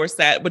and now we're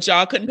sad, but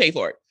y'all couldn't pay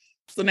for it.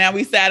 So now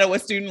we saddle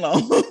with student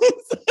loans.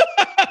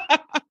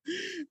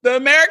 The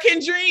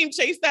American dream,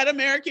 chase that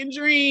American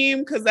dream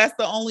because that's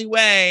the only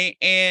way.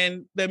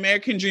 And the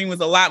American dream was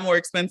a lot more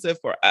expensive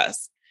for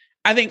us.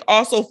 I think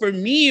also for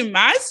me,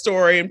 my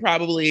story, and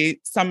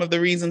probably some of the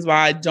reasons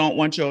why I don't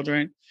want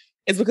children,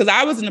 is because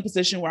I was in a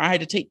position where I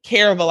had to take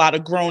care of a lot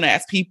of grown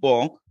ass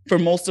people for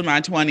most of my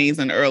 20s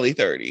and early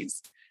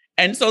 30s.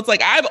 And so it's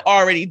like, I've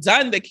already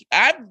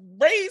I've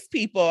raised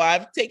people,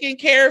 I've taken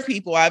care of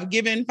people, I've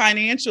given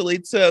financially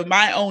to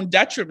my own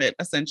detriment,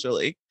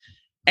 essentially.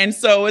 And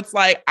so it's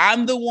like,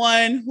 I'm the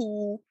one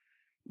who,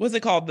 what's it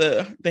called?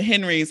 The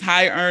Henrys,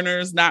 high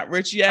earners, not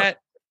rich yet.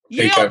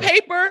 Yeah, on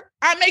paper,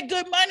 I make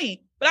good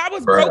money, but I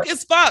was broke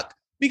as fuck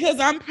because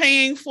I'm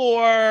paying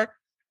for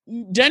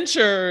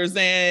dentures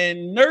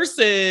and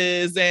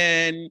nurses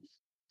and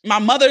my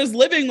mother's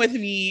living with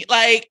me.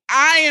 Like,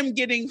 I am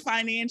getting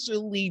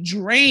financially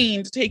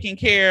drained taking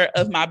care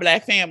of my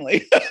Black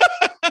family.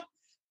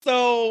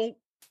 So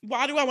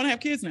why do I want to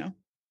have kids now?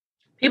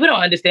 People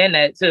don't understand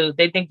that too.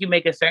 They think you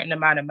make a certain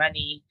amount of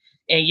money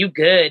and you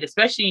good,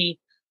 especially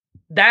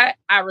that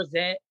I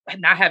resent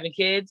not having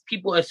kids.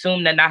 People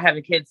assume that not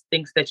having kids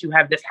thinks that you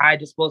have this high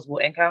disposable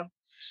income.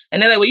 And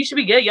they're like, well, you should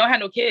be good. You don't have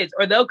no kids.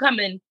 Or they'll come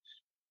and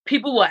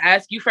people will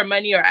ask you for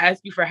money or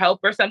ask you for help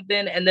or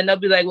something, and then they'll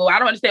be like, well, I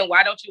don't understand,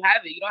 why don't you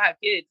have it? You don't have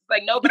kids. It's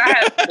like, no, but I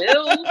have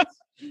bills.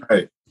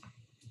 Right.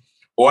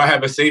 Or I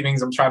have a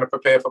savings I'm trying to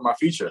prepare for my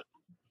future.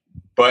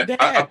 But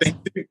I think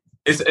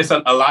it's a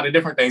lot of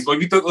different things. So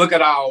if you look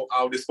at our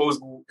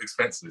disposable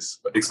expenses,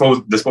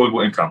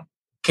 disposable income,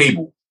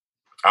 cable,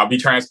 I'll be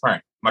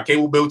transparent. My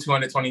cable bill,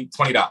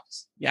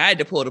 $220. Yeah, I had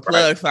to pull the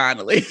plug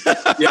finally.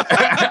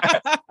 Yeah.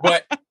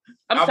 But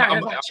I'm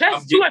sorry,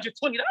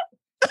 $220.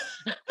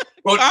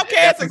 Well,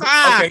 okay.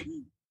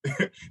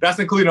 That's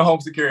including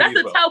home security.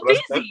 That's as well.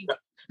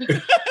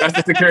 That's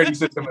the security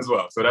system as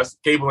well. So that's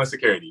cable and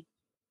security.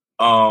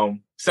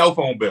 Cell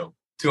phone bill,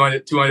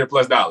 $200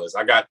 plus.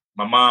 I got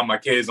my mom, my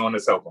kids on the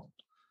cell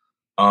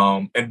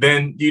phone. And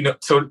then,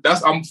 so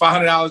that's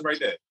 $500 right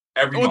there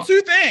every month. On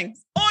two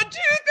things.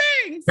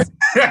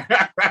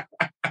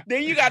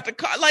 Then you got the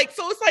car. Like,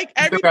 so it's like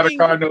everything. Got a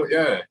car note,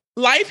 yeah.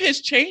 Life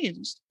has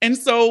changed. And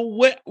so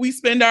what we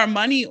spend our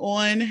money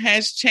on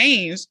has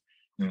changed.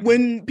 Mm-hmm.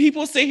 When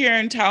people sit here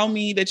and tell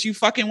me that you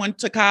fucking went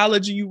to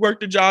college and you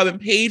worked a job and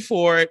paid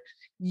for it,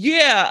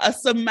 yeah, a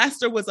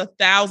semester was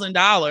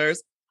 $1,000.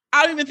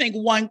 I don't even think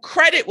one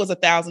credit was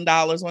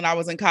 $1,000 when I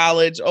was in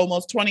college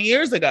almost 20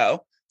 years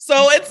ago. So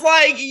it's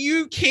like,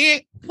 you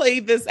can't play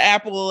this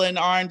apple and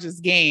oranges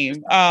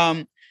game.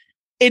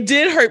 It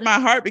did hurt my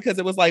heart because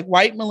it was like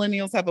white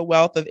millennials have a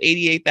wealth of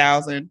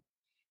 88,000,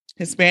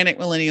 Hispanic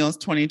millennials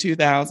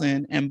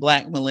 22,000, and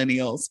Black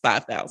millennials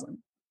 5,000.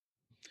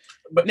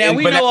 Now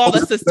we know all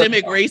the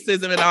systemic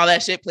racism and all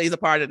that shit plays a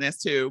part in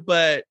this too,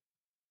 but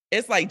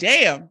it's like,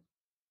 damn.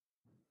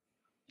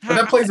 But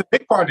that plays a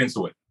big part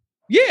into it.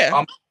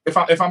 Yeah. If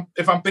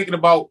I'm thinking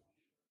about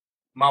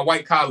my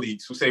white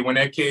colleagues who say when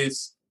their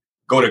kids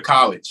go to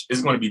college,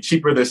 it's going to be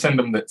cheaper to send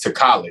them to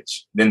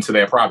college than to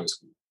their private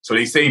school. So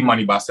they save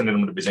money by sending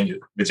them to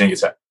Virginia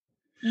Tech.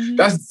 Mm-hmm.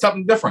 That's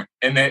something different.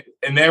 And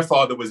their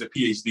father was a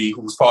PhD,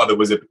 whose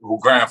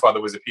grandfather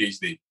was a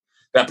PhD,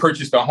 that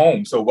purchased a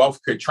home so wealth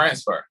could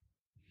transfer.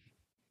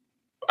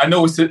 I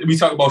know we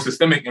talk about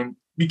systemic, and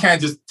we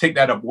can't just take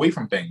that away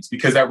from things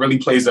because that really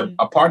plays a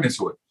part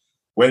into it.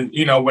 When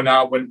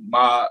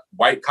my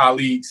white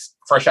colleagues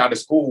fresh out of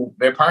school,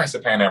 their parents are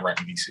paying that rent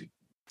in DC.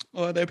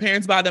 Or their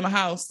parents buy them a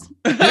house.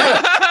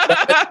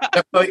 Yeah,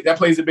 that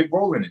plays a big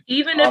role in it.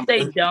 Even if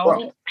they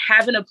don't,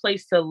 having a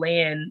place to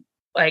land,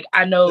 like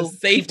I know the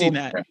safety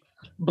net.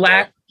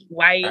 Black,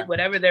 white,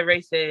 whatever their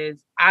race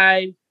is,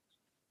 I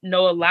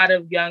know a lot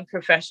of young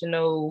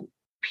professional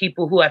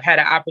people who have had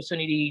an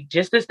opportunity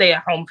just to stay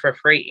at home for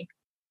free.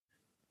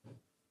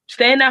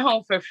 Staying at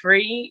home for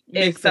free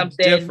is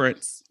something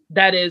difference.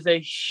 That is a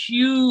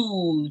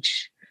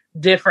huge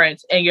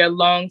difference in your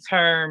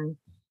long-term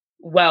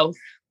wealth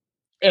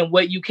and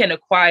what you can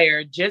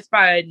acquire just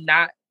by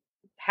not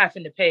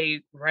having to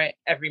pay rent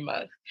every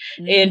month.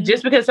 Mm-hmm. And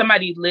just because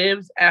somebody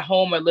lives at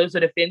home or lives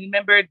with a family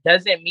member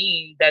doesn't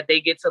mean that they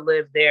get to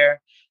live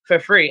there for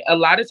free. A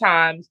lot of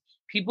times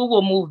people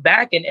will move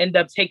back and end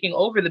up taking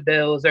over the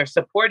bills or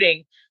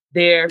supporting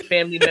their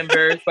family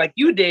members like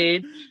you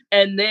did.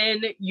 And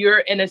then you're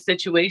in a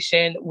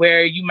situation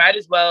where you might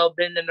as well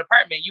be in an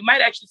apartment. You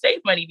might actually save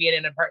money being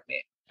in an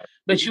apartment,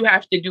 but you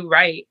have to do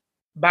right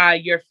by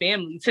your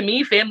family. To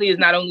me, family is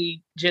not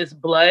only just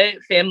blood.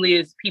 Family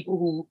is people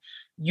who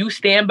you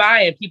stand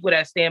by and people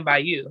that stand by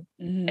you.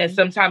 Mm-hmm. And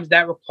sometimes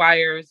that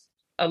requires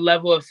a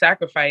level of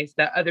sacrifice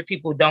that other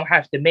people don't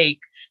have to make,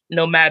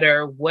 no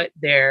matter what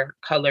their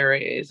color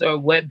is or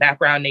what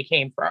background they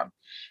came from.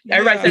 Yeah.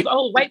 Everybody says,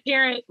 oh, white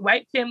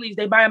families,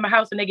 they buy them a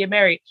house and they get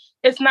married.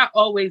 It's not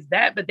always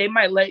that, but they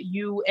might let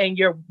you and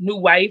your new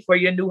wife or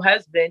your new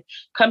husband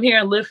come here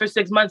and live for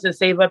 6 months and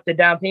save up the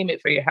down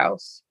payment for your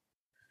house.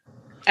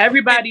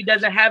 Everybody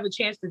doesn't have a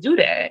chance to do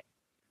that.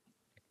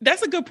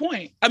 That's a good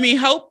point. I mean,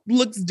 help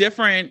looks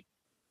different,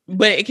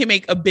 but it can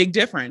make a big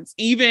difference.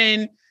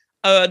 Even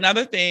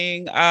another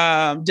thing,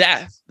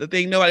 death, the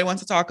thing nobody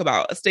wants to talk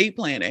about, estate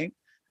planning.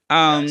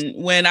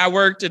 When I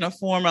worked in a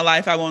former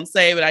life, I won't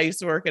say, but I used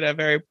to work at a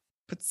very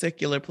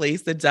particular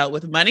place that dealt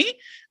with money.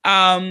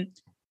 The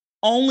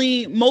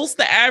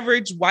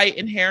average white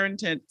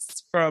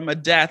inheritance from a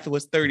death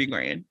was 30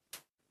 grand.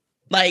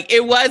 Like,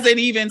 it wasn't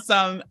even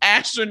some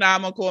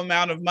astronomical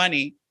amount of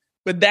money,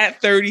 but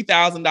that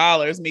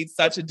 $30,000 made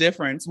such a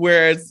difference.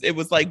 Whereas it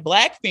was like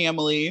Black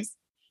families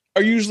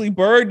are usually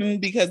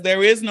burdened because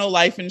there is no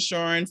life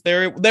insurance.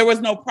 There was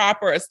no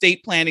proper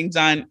estate planning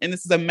done. And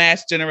this is a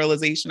mass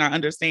generalization, I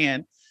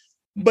understand.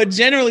 But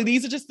generally,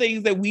 these are just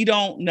things that we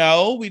don't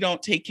know. We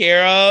don't take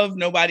care of.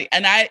 Nobody.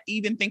 And I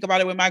even think about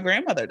it when my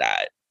grandmother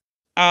died.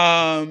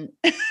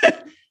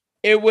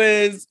 It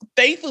was,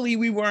 thankfully,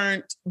 we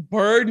weren't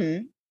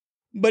burdened,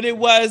 but it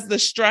was the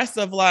stress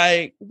of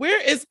like,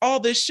 where is all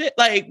this shit?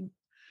 Like,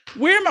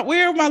 where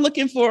am I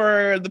looking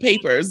for the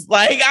papers?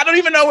 Like, I don't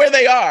even know where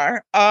they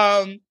are.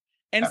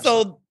 And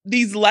so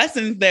these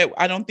lessons that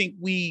I don't think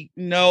we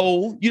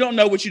know, you don't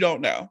know what you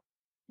don't know,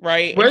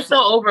 right? We're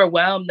so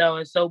overwhelmed though,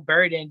 and so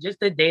burdened, just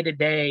the day to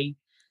day.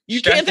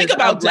 You can't think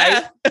about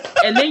death.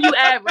 And then you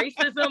add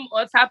racism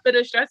on top of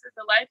the stresses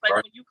of life. Like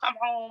when you come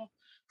home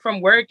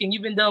from work and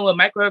you've been dealing with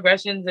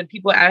microaggressions and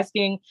people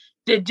asking,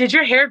 did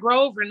your hair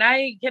grow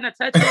overnight? Can I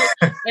touch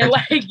it? And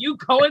like you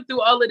going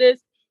through all of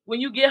this, when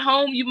you get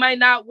home, you might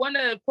not want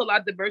to pull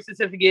out the birth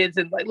certificates,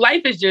 and like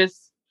life is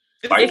just,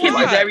 it can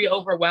be very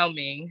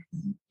overwhelming.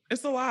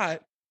 It's a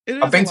lot. It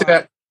is I think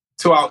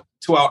two of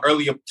our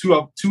earlier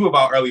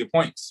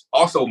points,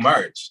 also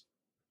marriage.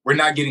 We're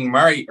not getting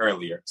married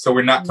earlier, so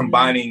we're not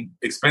combining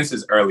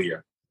expenses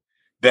earlier.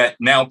 That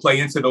now play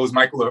into those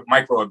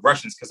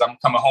microaggressions, because I'm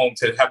coming home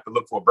to have to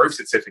look for a birth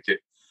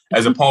certificate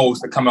as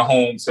opposed to coming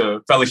home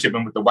to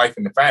fellowshipping with the wife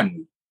and the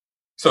family.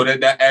 So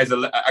that adds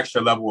an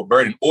extra level of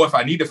burden. Or if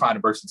I need to find a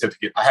birth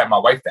certificate, I have my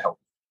wife to help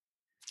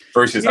me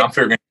versus I'm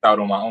figuring it out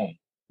on my own.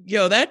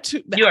 Yo,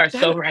 you are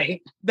so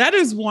right. That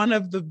is one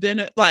of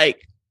the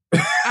like.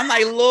 I'm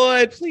like,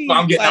 Lord, please. So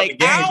I'm getting like, out the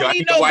game, I don't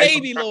need no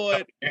baby,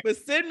 Lord, but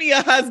send me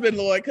a husband,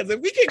 Lord, because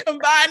if we can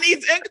combine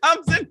these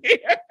incomes in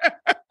here,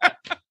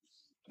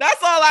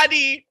 that's all I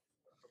need.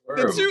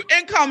 The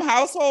 2-income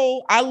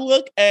household. I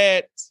look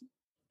at,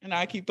 and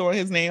I keep throwing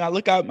his name. I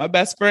look at my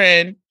best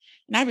friend,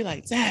 and I be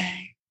like,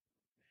 dang,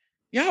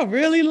 y'all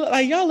really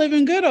like y'all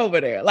living good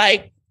over there.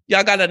 Like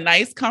y'all got a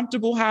nice,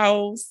 comfortable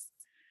house.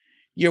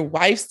 Your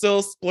wife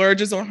still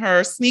splurges on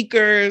her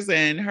sneakers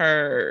and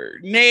her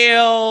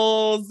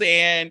nails.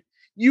 And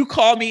you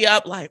call me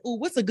up like, oh,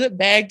 what's a good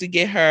bag to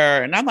get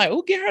her? And I'm like,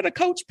 oh, get her the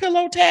Coach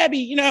Pillow Tabby,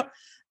 you know?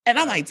 And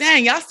I'm like,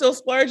 dang, y'all still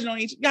splurging on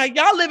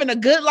y'all living a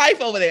good life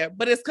over there.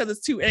 But it's because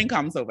it's 2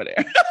 incomes over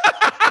there.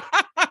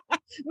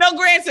 No,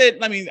 granted,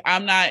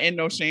 I'm not in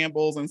no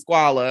shambles and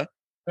squalor.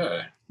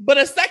 But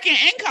a second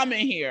income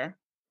in here.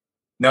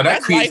 Now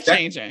that's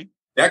life-changing.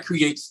 That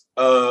creates,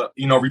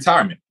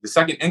 retirement. The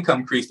second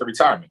income creates the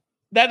retirement.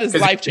 That is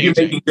life-changing.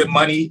 You're making good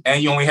money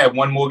and you only have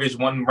one mortgage,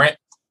 one rent,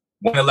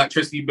 one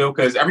electricity bill,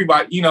 because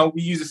everybody,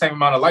 we use the same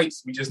amount of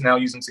lights. We just now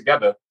use them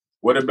together.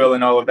 Water bill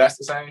and all of that's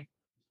the same.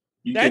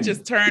 That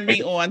just turned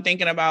me on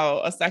thinking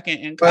about a second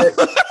income.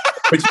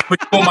 Put you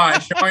on my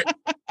insurance,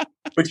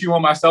 put you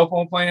on my cell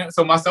phone plan.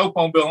 So my cell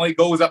phone bill only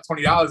goes up $20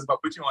 if I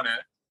put you on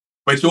that.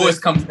 But yours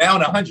comes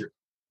down $100.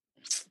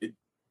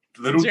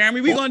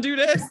 Jeremy, we gonna do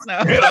this? No.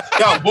 Yo,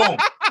 boom.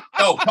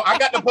 Yo, I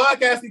got the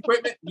podcast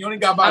equipment. You only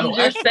got my. I'm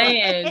just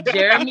saying,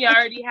 Jeremy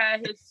already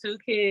had his 2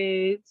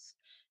 kids,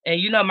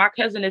 and my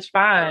cousin is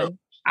fine.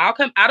 I'll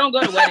come. I don't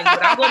go to weddings,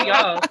 but I'll go to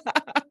y'all.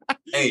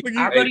 Hey,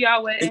 I'll go to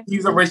y'all wedding.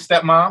 He's a rich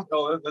stepmom.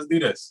 So let's do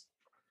this.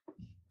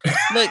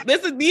 Look,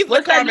 these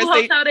what's that new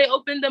hotel they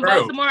opened in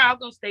Baltimore? I'll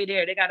go stay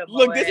there. They got a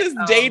look. This is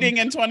dating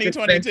in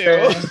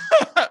 2022.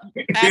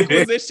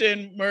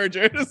 Acquisition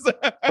mergers,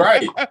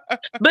 right?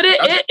 But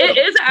it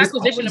is an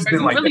acquisition of merger.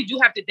 You really do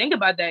have to think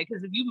about that,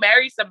 because if you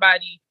marry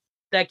somebody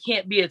that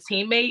can't be a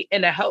teammate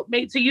and a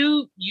helpmate to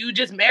you, you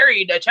just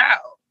married a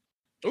child.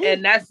 Ooh.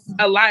 And that's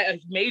a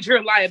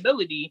major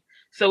liability.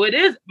 So it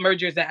is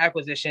mergers and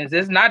acquisitions.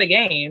 It's not a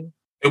game.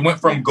 It went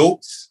from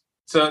goats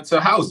to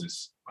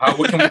houses.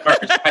 What can we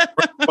merge?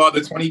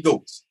 Father 20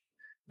 goats.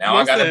 Now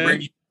I got to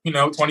bring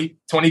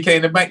 20K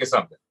in the bank or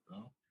something.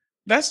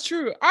 That's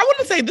true. I want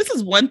to say this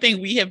is one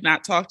thing we have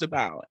not talked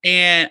about,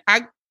 and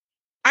I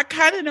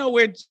kind of know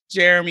where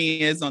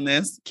Jeremy is on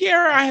this.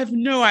 Keyaira, I have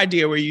no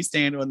idea where you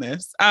stand on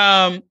this.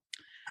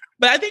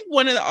 But I think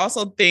one of the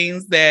also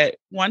things that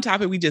one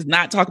topic we just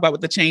not talk about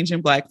with the change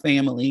in Black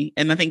family,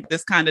 and I think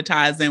this kind of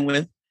ties in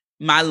with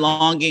my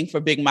longing for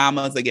Big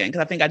Mamas again,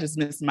 because I think I just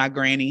miss my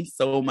granny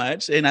so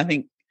much, and I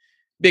think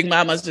Big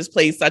Mamas just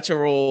play such a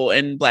role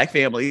in Black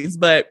families.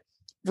 But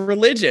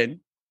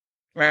religion,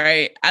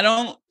 right? I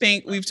don't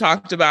think we've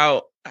talked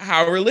about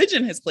how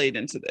religion has played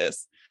into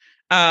this.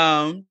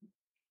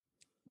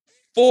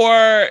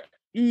 For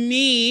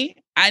me,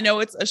 I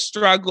know it's a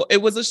struggle.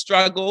 It was a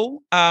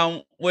struggle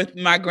with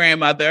my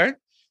grandmother,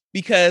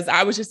 because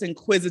I was just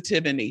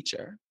inquisitive in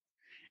nature.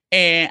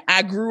 And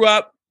I grew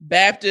up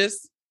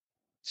Baptist,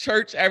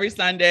 church every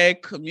Sunday,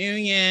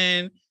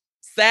 communion,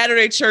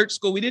 Saturday church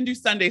school. We didn't do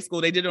Sunday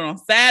school. They did it on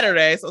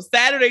Saturday. So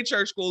Saturday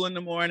church school in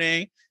the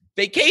morning,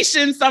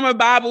 vacation, summer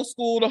Bible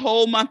school, the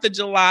whole month of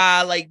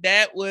July. Like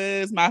that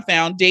was my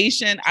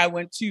foundation. I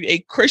went to a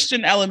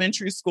Christian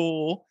elementary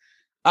school.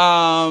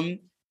 And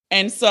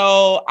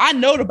so I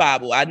know the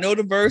Bible. I know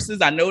the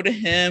verses. I know the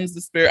hymns,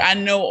 the spirit. I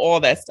know all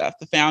that stuff.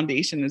 The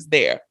foundation is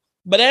there.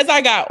 But as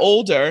I got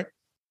older,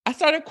 I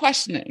started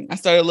questioning. I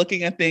started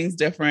looking at things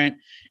different.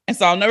 And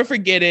so I'll never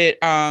forget it.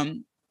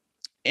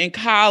 In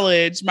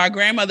college, my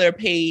grandmother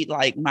paid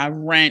like my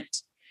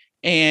rent.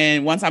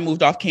 And once I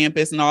moved off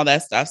campus and all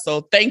that stuff.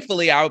 So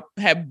thankfully I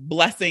had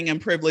blessing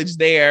and privilege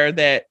there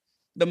that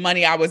the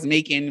money I was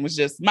making was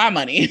just my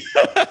money.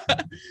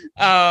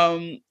 But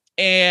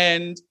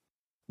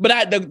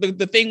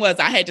the thing was,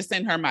 I had to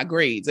send her my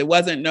grades. It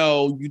wasn't,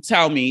 no, you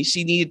tell me.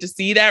 She needed to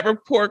see that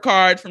report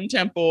card from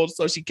Temple.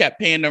 So she kept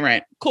paying the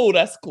rent. Cool,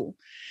 that's cool.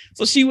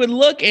 So she would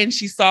look, and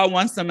she saw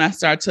one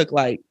semester I took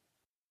like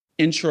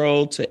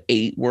intro to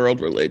 8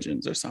 world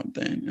religions or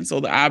something. And so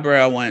the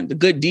eyebrow went, the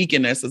good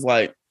deaconess is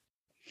like,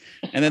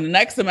 and then the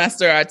next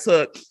semester I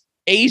took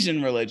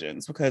Asian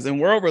religions, because in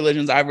world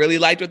religions, I really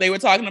liked what they were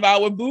talking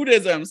about with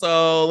Buddhism.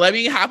 So let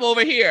me hop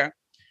over here.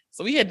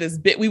 So we had this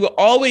bit, we would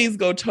always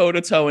go toe to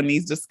toe in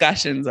these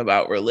discussions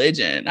about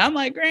religion. I'm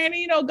like,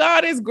 Granny,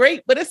 God is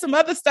great, but there's some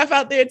other stuff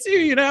out there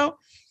too,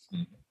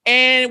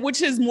 and which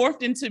has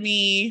morphed into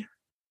me.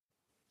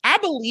 I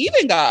believe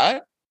in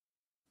God.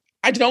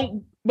 I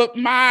don't, but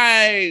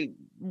my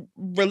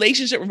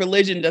relationship with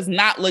religion does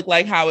not look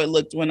like how it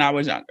looked when I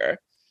was younger.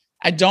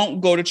 I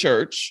don't go to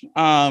church.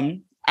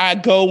 I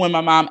go when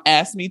my mom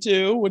asks me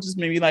to, which is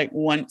maybe like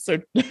once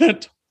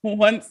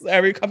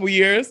every couple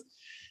years.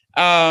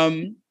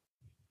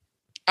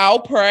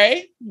 I'll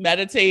pray,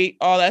 meditate,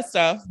 all that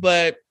stuff,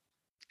 but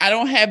I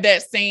don't have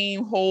that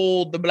same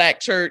hold the Black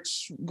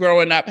church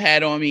growing up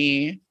had on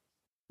me.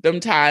 Them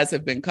ties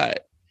have been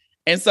cut.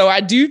 And so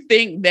I do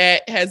think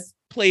that has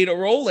played a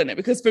role in it,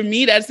 because for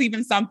me, that's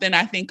even something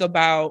I think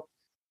about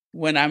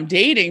when I'm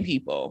dating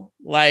people.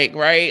 Like,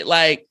 right?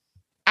 Like,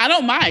 I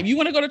don't mind. You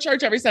want to go to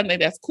church every Sunday,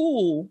 that's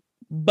cool,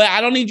 but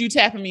I don't need you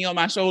tapping me on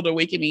my shoulder,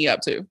 waking me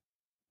up too,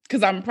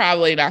 because I'm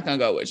probably not going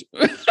to go with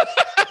you.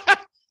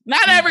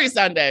 Not every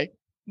Sunday.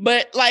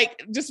 But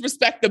like, just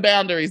respect the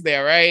boundaries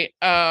there, right?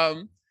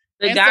 The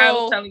guy I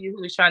was telling you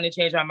who was trying to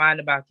change my mind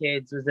about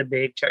kids was a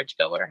big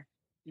churchgoer,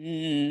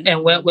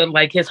 and went with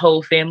like his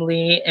whole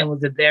family, and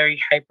was a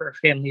very hyper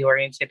family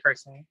oriented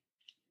person.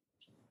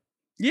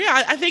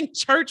 Yeah, I think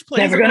church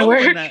plays a role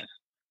in that.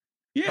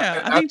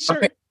 Yeah, I think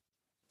church.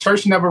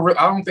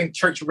 I don't think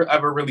church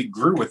ever really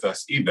grew with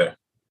us either.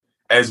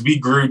 As we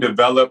grew,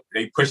 developed,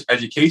 they pushed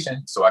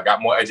education, so I got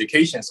more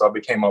education, so I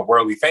became a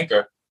worldly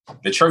thinker.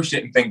 The church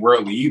didn't think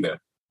worldly either.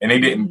 And they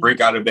didn't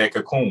break out of their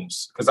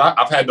cocoons. Because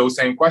I've had those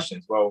same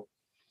questions. Well,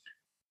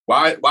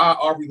 why are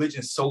our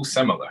religions so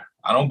similar?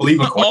 I don't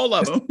believe in all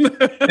of them.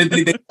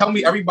 they tell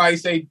me, everybody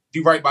say,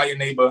 do right by your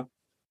neighbor,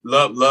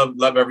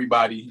 love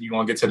everybody. You're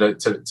gonna get to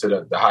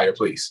the higher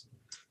place.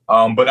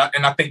 But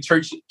I think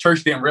church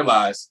didn't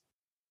realize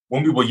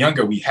when we were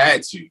younger we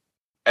had to.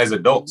 As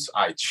adults,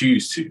 I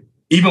choose to.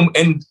 Even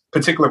in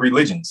particular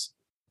religions,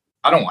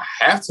 I don't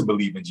have to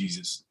believe in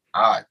Jesus.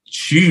 I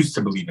choose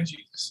to believe in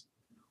Jesus.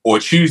 Or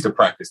choose to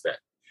practice that.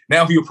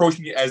 Now, if you approach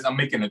me as I'm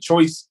making a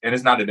choice and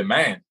it's not a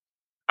demand,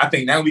 I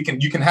think now you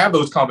can have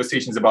those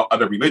conversations about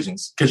other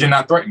religions because you're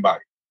not threatened by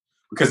it.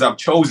 Because I've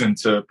chosen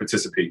to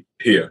participate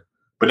here,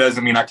 but it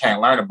doesn't mean I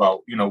can't learn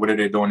about what are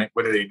they doing?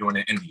 What are they doing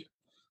in India?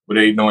 What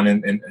are they doing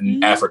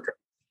in Africa?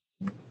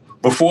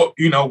 Before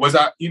was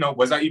I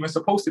even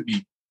supposed to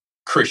be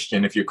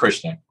Christian? If you're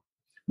Christian,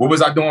 what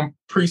was I doing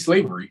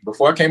pre-slavery?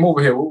 Before I came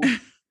over here,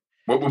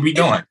 what were we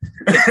doing?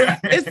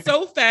 It's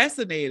so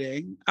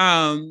fascinating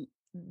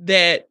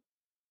that,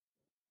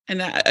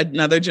 and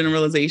another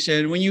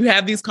generalization, when you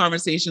have these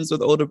conversations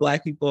with older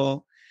Black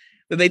people,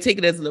 that they take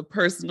it as a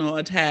personal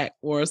attack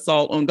or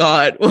assault on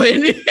God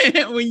when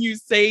you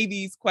say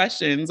these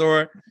questions,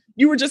 or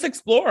you were just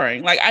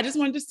exploring. Like, I just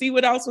wanted to see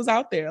what else was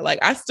out there. Like,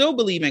 I still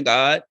believe in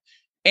God.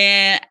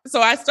 And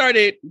so I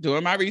started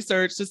doing my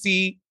research to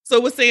see. So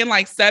it was saying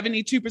like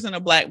 72%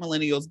 of Black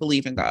millennials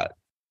believe in God,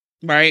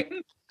 right?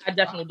 I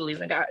definitely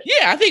believe in God.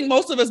 Yeah, I think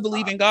most of us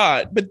believe in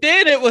God. But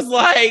then it was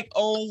like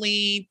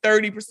only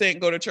 30%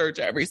 go to church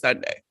every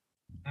Sunday.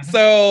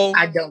 So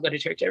I don't go to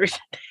church every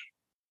Sunday.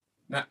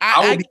 Now,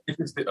 I'll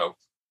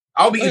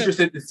be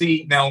interested to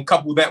see now,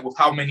 couple that with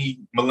how many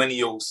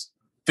millennials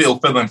feel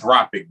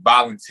philanthropic,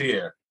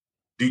 volunteer,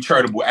 do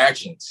charitable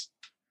actions.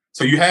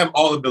 So you have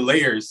all of the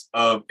layers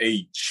of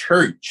a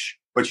church,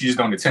 but you just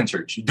don't attend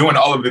church. You're doing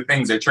all of the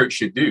things that church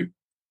should do.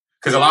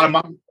 Because a lot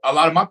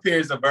of my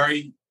peers are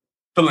very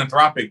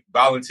philanthropic,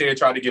 volunteer,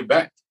 try to give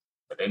back,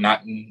 but they're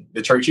not in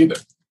the church either.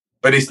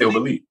 But they still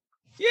believe.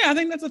 Yeah, I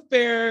think that's a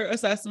fair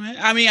assessment.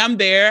 I mean, I'm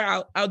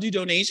there. I'll do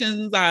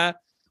donations. I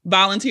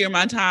volunteer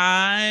my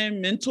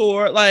time,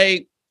 mentor.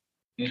 Like,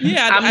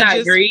 yeah, I'm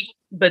not Greek,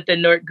 but the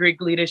North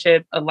Greek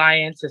Leadership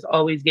Alliance is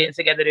always getting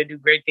together to do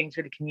great things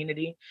for the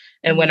community.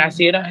 And when I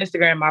see it on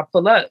Instagram, I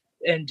pull up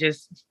and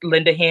just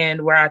lend a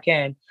hand where I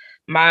can.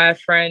 My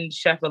friend,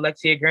 Chef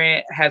Alexia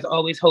Grant, has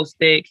always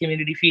hosted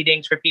community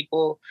feedings for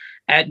people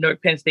at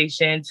Newark Penn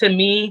Station. To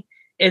me,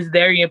 it's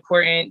very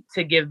important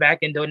to give back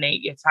and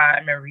donate your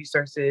time and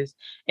resources.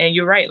 And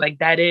you're right, like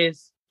that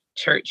is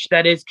church,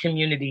 that is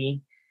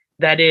community,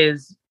 that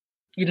is,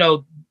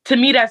 to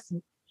me, that's,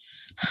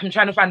 I'm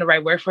trying to find the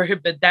right word for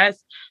it, but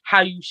that's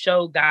how you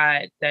show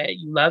God that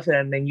you love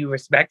him and you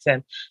respect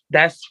him.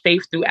 That's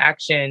faith through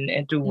action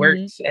and through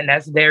works. And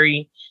that's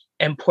very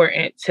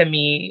important to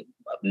me.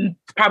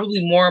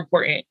 Probably more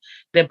important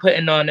than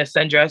putting on a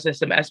sundress and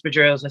some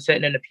espadrilles and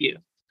sitting in a pew.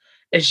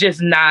 It's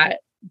just not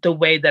the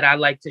way that I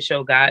like to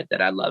show God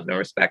that I love and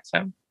respect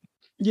him.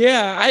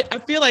 Yeah, I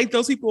feel like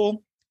those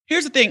people,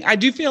 here's the thing. I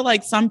do feel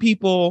like some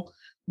people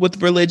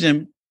with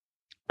religion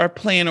are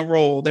playing a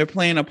role. They're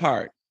playing a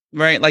part,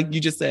 right? Like you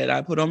just said,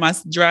 I put on my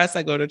dress,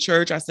 I go to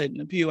church, I sit in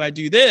the pew, I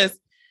do this,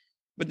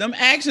 but them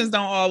actions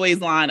don't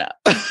always line up.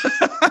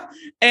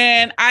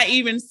 And I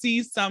even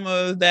see some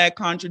of that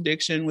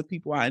contradiction with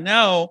people I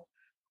know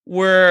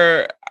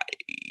where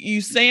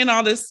you saying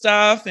all this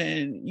stuff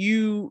and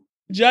you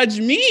judge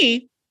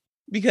me,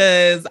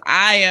 because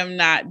I am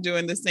not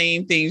doing the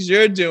same things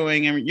you're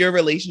doing in your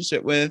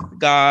relationship with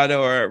God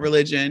or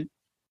religion.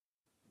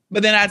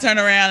 But then I turn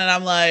around and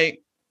I'm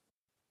like,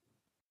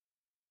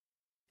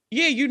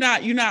 yeah, you're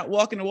not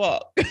walking the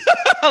walk.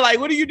 Like,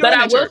 what are you doing? But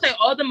I will say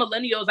all the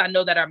millennials I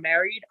know that are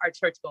married are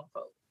church going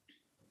folks.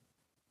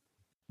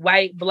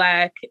 White,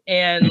 Black,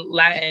 and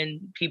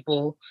Latin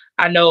people.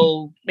 I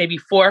know maybe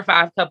 4 or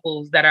 5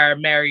 couples that are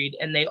married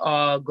and they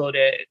all go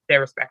to their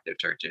respective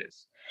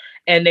churches.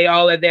 And they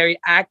all are very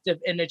active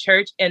in the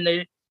church.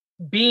 And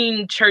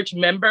being church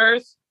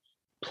members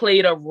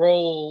played a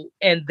role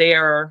in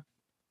their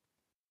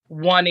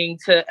wanting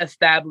to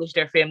establish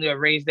their family or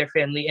raise their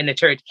family in the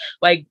church.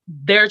 Like,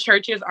 their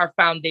churches are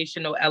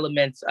foundational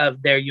elements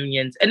of their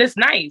unions. And it's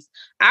nice.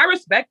 I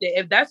respect it.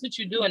 If that's what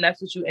you do and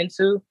that's what you're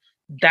into,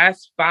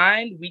 that's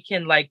fine. We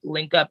can like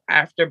link up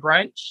after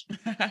brunch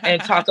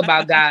and talk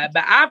about God.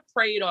 But I've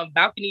prayed on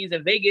balconies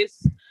in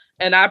Vegas,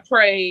 and I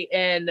pray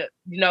in,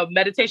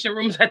 meditation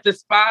rooms at the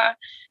spa,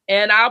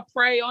 and I'll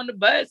pray on the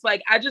bus.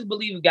 Like, I just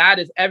believe God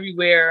is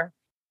everywhere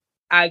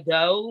I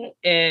go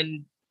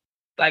and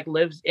like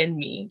lives in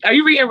me. Are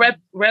you reading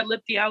Red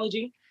Lip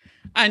Theology?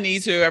 I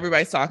need to.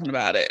 Everybody's talking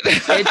about it.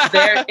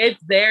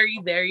 It's very,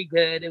 very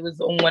good. It was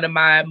on one of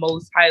my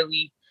most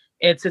highly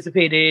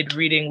anticipated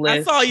reading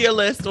lists. I saw your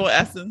list on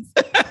Essence.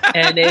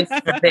 And it's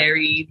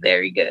very,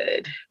 very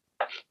good.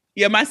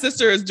 Yeah, my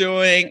sister is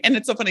doing, and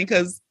it's so funny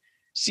because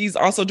she's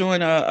also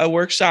doing a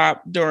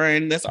workshop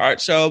during this art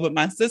show, but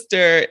my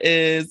sister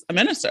is a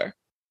minister,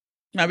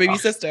 my baby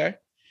sister.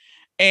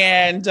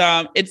 And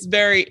it's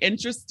very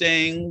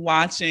interesting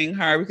watching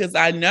her because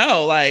I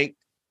know like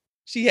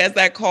she has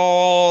that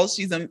call.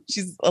 She's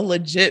a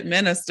legit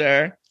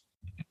minister,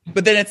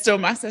 but then it's still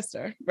my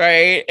sister,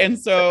 right? And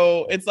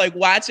so it's like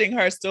watching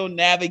her still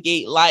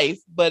navigate life,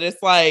 but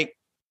it's like,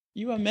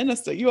 you a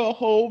minister, you a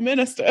whole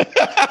minister.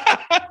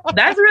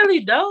 That's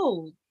really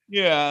dope.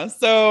 Yeah.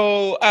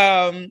 So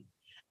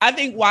I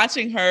think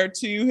watching her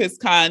too has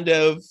kind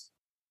of,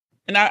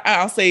 and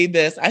I'll say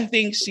this, I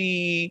think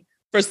she,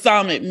 for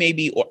some, it may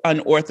be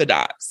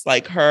unorthodox,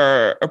 like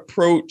her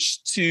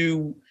approach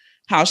to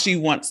how she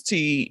wants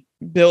to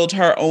build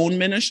her own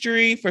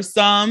ministry. For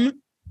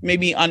some,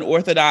 maybe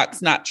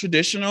unorthodox, not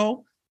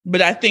traditional,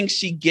 but I think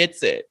she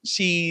gets it.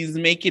 She's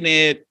making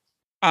it,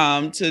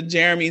 to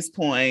Jeremy's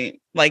point,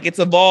 like it's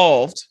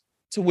evolved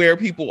to where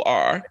people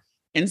are.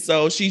 And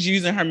so she's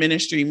using her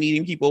ministry,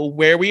 meeting people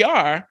where we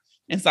are.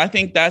 And so I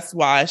think that's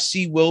why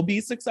she will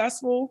be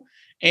successful.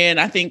 And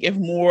I think if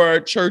more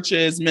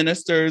churches,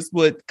 ministers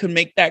could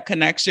make that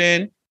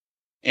connection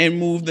and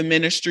move the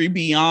ministry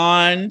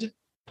beyond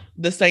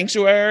the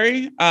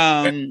sanctuary,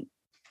 oh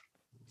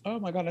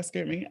my God, that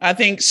scared me. I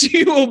think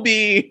she will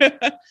be,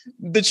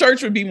 the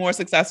church would be more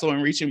successful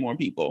in reaching more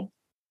people.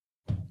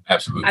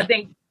 Absolutely. I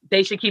think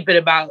they should keep it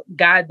about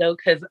God though,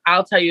 because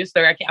I'll tell you a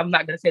story. I'm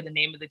not going to say the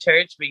name of the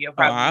church, but you'll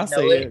probably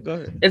know it. Go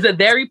ahead. It's a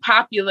very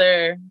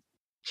popular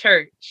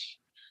church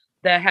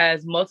that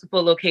has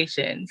multiple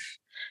locations.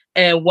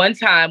 And one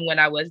time when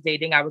I was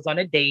dating, I was on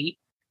a date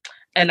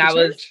and I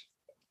was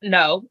having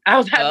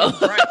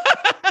brunch.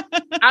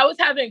 I was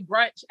having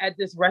brunch at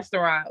this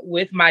restaurant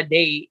with my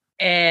date.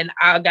 And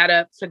I got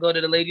up to go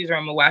to the ladies'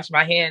 room and wash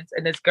my hands.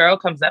 And this girl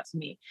comes up to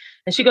me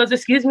and she goes,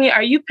 "Excuse me,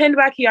 are you pinned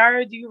by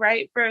Keyaira? Do you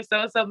write for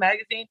so-and-so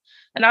magazine?"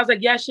 And I was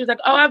like, "Yeah." She was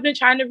like, "Oh, I've been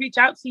trying to reach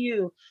out to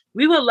you.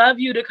 We would love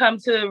you to come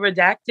to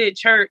Redacted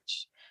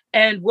Church.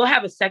 And we'll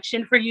have a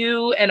section for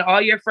you and all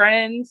your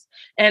friends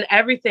and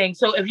everything.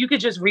 So if you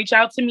could just reach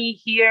out to me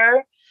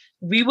here,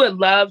 we would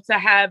love to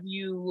have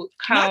you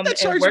come." Not the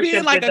church and worship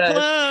being like with a us.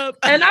 club.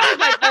 And I was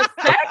like, "A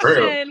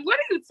section? What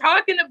are you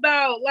talking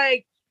about?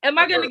 Like, am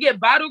I going to get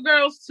bottle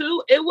girls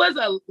too?" It was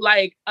a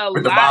lot,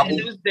 and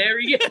it was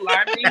very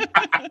alarming.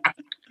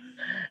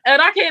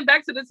 And I came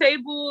back to the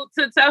table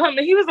to tell him,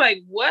 and he was like,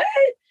 "What?"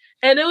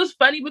 And it was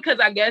funny because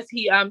I guess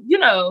he,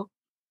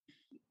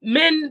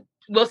 men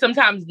will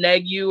sometimes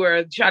neg you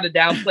or try to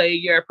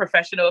downplay your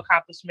professional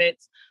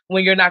accomplishments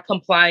when you're not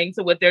complying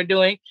to what they're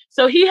doing.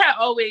 So he had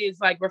always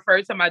like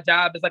referred to my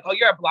job as like, "Oh,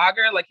 you're a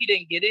blogger." Like he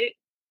didn't get it.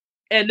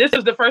 And this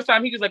was the first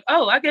time he was like,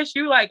 "Oh, I guess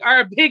you like are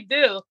a big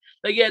deal."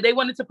 But yeah, they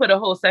wanted to put a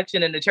whole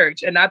section in the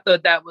church. And I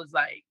thought that was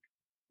like,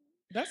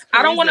 that's crazy.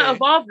 I don't want to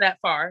evolve that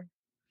far.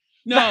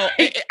 No,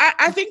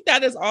 I think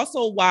that is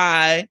also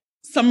why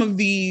some of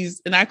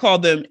these, and I call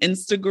them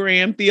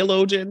Instagram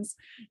theologians,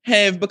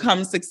 have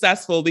become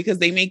successful because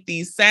they make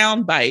these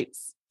sound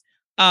bites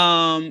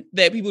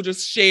that people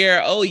just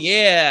share. Oh,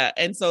 yeah.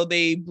 And so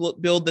they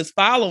build this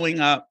following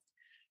up.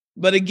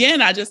 But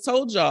again, I just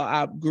told y'all,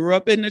 I grew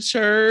up in the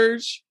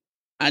church.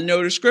 I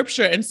know the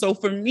scripture. And so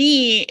for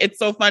me, it's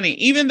so funny,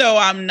 even though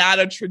I'm not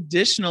a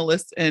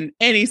traditionalist in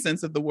any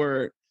sense of the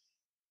word,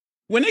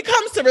 when it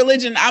comes to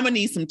religion, I'm going to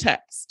need some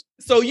text.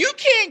 So you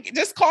can't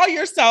just call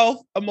yourself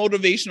a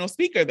motivational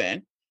speaker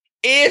then.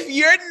 If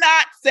you're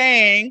not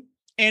saying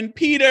in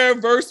Peter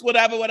verse,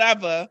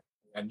 whatever,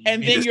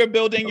 and then you're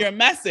building your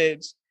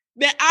message,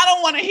 then I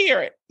don't want to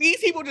hear it. These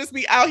people just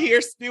be out here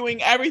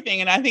spewing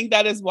everything. And I think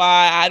that is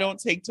why I don't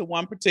take to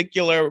one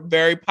particular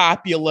very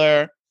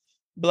popular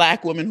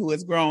Black woman who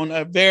has grown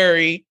a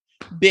very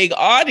big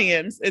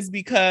audience, is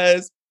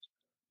because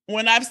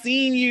when I've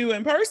seen you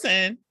in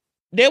person,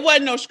 there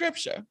wasn't no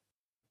scripture.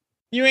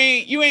 You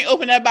ain't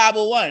opened that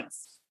Bible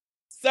once.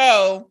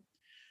 So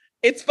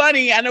it's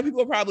funny. I know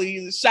people are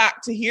probably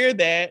shocked to hear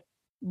that.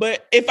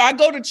 But if I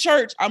go to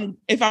church,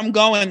 if I'm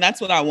going,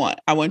 that's what I want.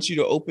 I want you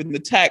to open the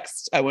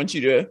text. I want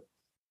you to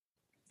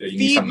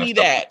feed me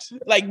that.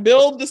 Like,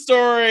 build the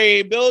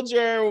story, build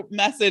your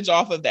message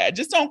off of that.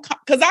 Just don't,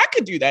 because I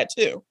could do that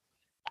too.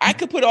 I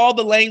could put all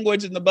the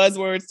language and the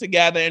buzzwords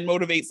together and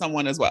motivate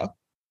someone as well.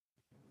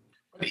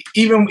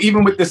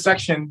 Even with the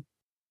section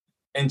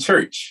in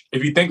church,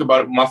 if you think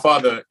about it, my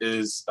father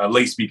is a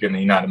lay speaker in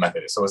the United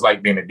Methodist. So it's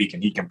like being a deacon.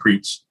 He can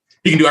preach.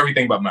 He can do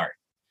everything but marry.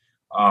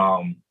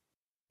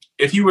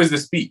 If he was to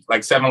speak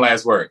like 7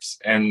 last words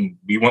and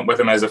we went with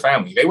him as a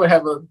family, they would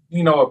have a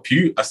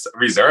pew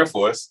reserved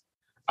for us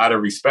out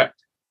of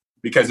respect,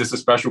 because it's a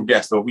special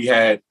guest. So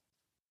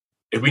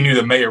if we knew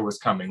the mayor was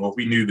coming, or if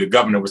we knew the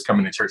governor was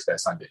coming to church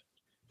that Sunday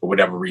for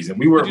whatever reason,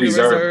 we were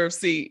reserved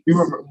seat. We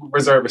were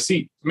reserve a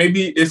seat.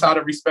 Maybe it's out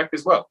of respect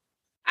as well.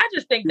 I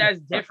just think that's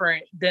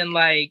different than,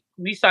 like,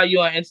 we saw you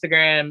on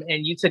Instagram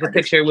and you took a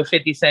picture with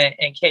 50 Cent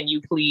and can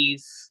you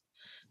please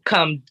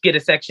come get a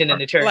section in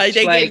the church? Like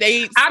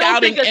they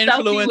scouting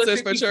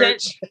influencers for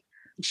church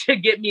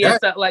should get me a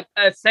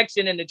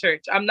section in the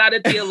church. I'm not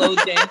a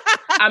theologian.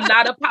 I'm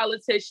not a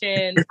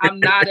politician. I'm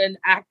not an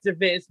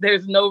activist.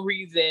 There's no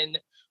reason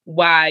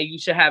why you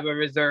should have a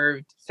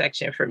reserved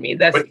section for me.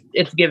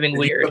 It's giving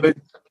weird.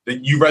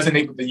 You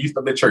resonate with the youth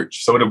of the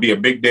church. So it'll be a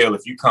big deal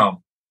if you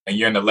come and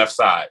you're on the left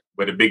side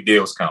where the big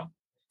deals come,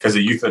 because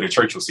the youth of the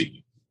church will see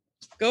you.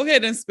 Go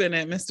ahead and spin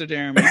it, Mr.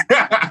 Jeremy.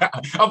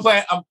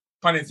 I'm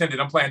pun intended,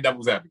 I'm playing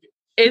devil's advocate.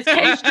 Is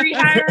K Street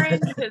hiring?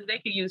 Because they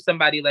could use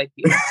somebody like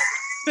you.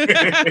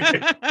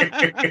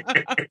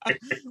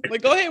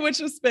 But go ahead with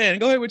your spin.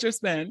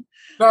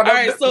 No, all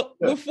right. So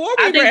before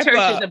we I think wrap church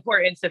up, is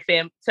important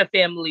to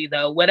family,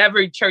 though.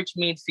 Whatever church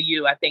means to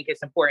you, I think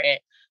it's important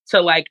to,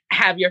 like,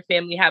 have your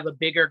family have a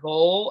bigger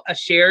goal, a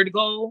shared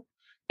goal.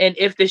 And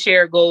if the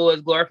shared goal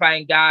is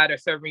glorifying God or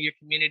serving your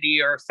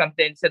community or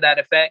something to that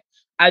effect,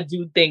 I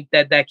do think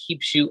that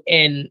keeps you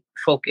in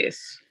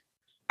focus.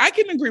 I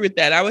can agree with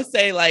that. I would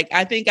say, like,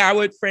 I think I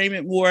would frame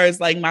it more as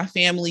like my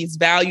family's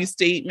value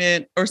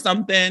statement or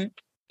something.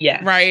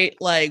 Yeah. Right.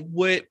 Like,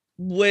 what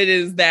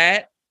is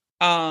that?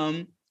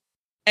 And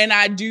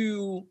I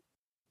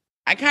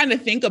kind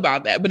of think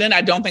about that, but then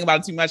I don't think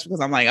about it too much because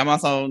I'm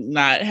also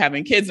not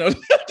having kids.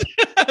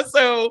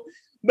 So,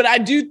 but I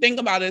do think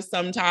about it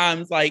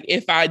sometimes. Like,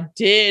 if I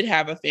did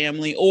have a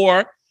family,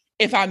 or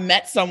if I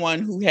met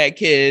someone who had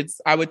kids,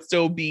 I would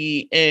still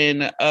be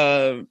in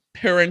a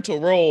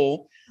parental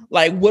role.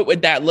 Like, what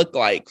would that look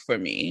like for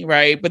me?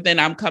 Right. But then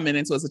I'm coming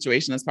into a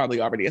situation that's probably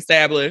already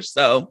established.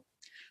 So,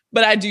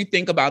 but I do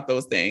think about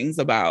those things,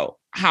 about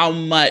how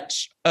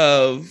much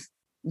of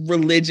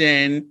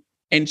religion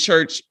and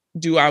church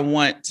do I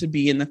want to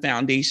be in the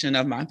foundation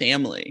of my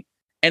family?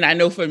 And I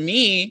know for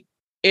me,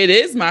 it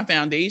is my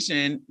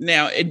foundation.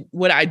 Now,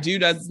 what I do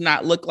does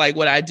not look like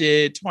what I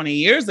did 20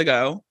 years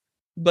ago,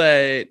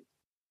 but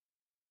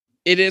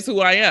it is who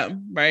I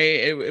am, right?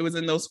 It was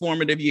in those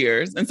formative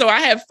years. And so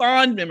I have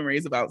fond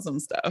memories about some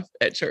stuff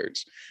at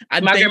church. My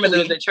grandmother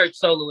was a church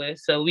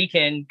soloist, so we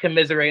can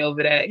commiserate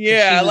over that.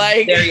 Yeah, she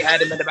was very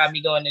adamant about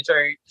me going to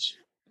church.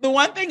 The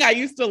one thing I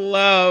used to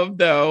love,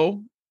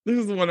 though, this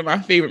is one of my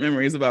favorite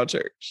memories about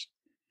church,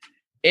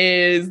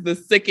 is the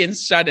sick and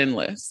shut-in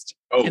list.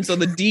 Oh. And so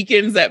the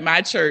deacons at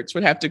my church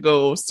would have to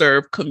go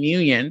serve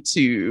communion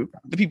to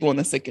the people on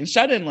the sick and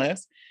shut-in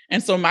list.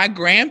 And so my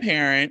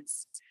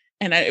grandparents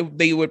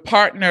they would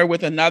partner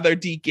with another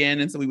deacon.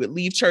 And so we would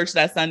leave church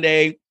that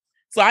Sunday.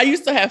 So I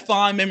used to have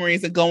fond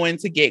memories of going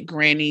to get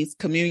Granny's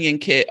communion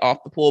kit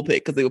off the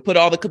pulpit, because they would put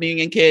all the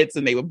communion kits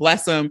and they would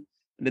bless them.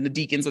 And then the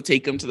deacons would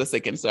take them to the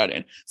sick and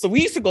shut-in. So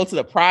we used to go to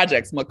the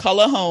projects,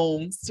 McCullough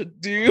Homes, to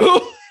do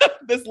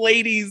this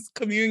lady's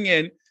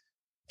communion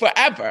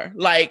forever.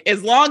 Like,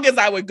 as long as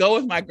I would go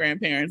with my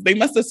grandparents, they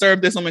must have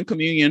served this woman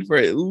communion for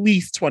at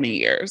least 20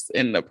 years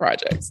in the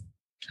projects.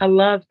 I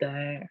love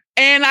that.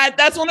 And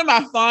that's one of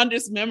my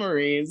fondest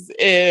memories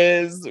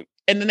is,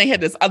 and then they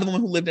had this other woman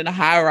who lived in a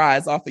high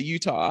rise off of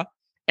Utah.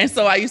 And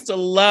so I used to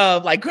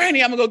love, like,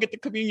 Granny, I'm gonna go get the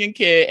communion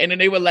kit. And then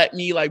they would let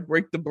me, like,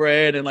 break the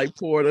bread and, like,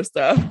 pour the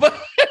stuff.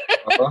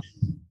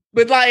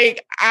 But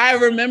like, I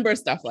remember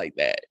stuff like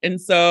that. And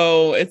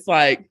so it's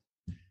like,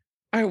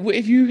 all right,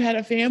 if you had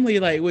a family,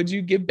 like, would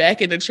you get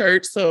back into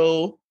church?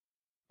 So,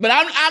 but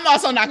I'm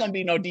also not gonna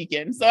be no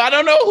deacon. So I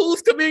don't know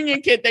whose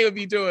communion kit they would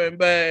be doing,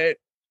 but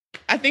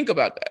I think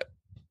about that.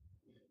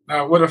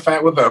 Now, with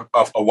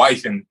a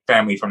wife and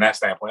family from that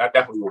standpoint, I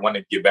definitely would want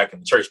to get back in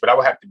the church, but I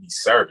would have to be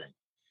serving.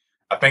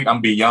 I think I'm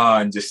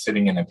beyond just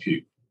sitting in a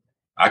pew.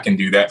 I can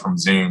do that from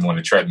Zoom on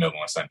the treadmill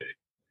on Sunday.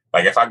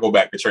 Like, if I go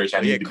back to church,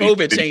 I need to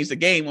COVID changed the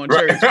game on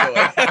church.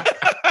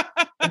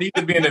 need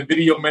to be in a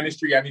video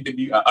ministry. I need to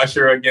be an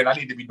usher again. I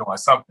need to be doing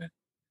something.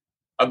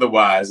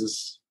 Otherwise,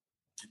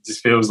 it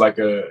just feels like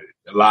a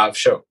live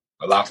show,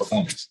 a live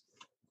performance.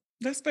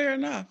 That's fair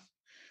enough.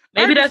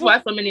 Maybe that's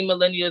why so many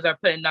millennials are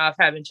putting off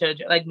having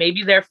children. Like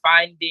maybe they're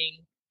finding,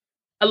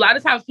 a lot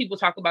of times people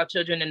talk about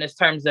children in this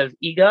terms of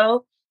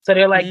ego. So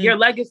they're like, your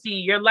legacy,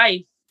 your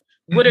life,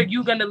 what are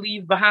you going to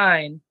leave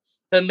behind?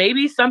 But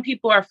maybe some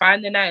people are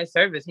finding that in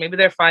service. Maybe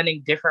they're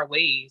finding different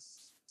ways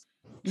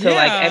to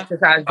like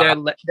exercise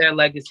their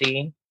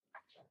legacy.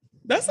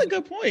 That's a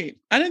good point.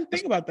 I didn't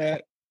think about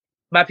that.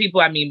 By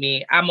people, I mean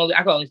me. I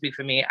can only speak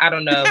for me. I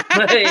don't know.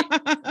 But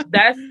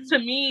that's, to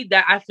me,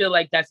 that I feel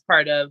like that's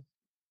part of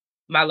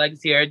my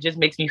legacy, or it just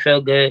makes me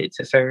feel good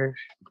to serve.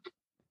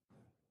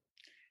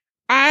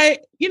 That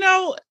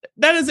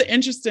is an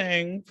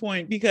interesting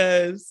point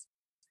because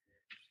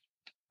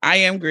I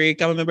am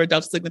Greek. I'm a member of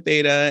Delta Sigma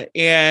Theta,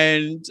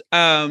 and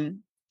I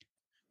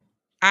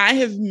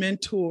have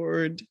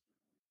mentored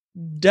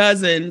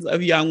dozens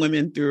of young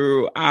women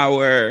through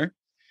our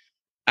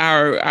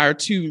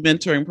two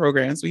mentoring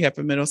programs we have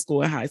for middle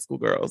school and high school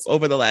girls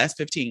over the last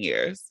 15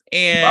 years.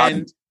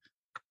 And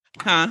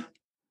The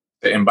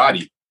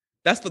embody.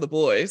 That's for the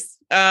boys.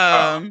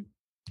 And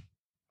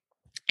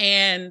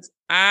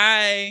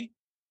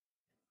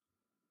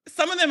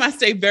some of them I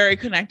stay very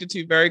connected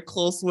to, very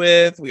close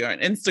with. We are on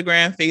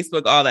Instagram,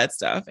 Facebook, all that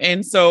stuff.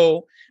 And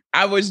so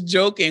I was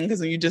joking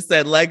because when you just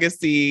said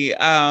legacy,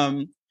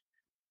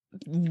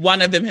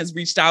 one of them has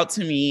reached out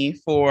to me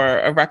for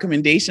a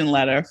recommendation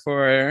letter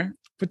for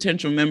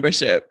potential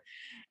membership.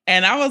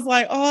 And I was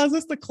like, oh, is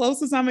this the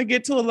closest I'm going to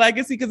get to a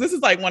legacy? Because this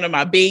is like one of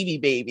my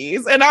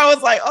babies. And I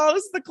was like, oh,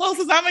 this is the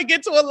closest I'm going to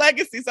get to a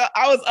legacy. So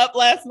I was up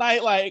last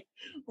night, like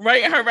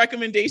writing her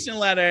recommendation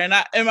letter.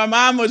 And my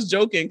mom was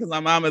joking because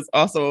my mom is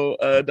also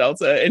a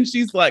Delta. And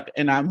she's like,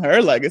 and I'm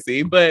her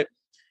legacy. But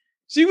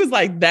she was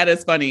like, that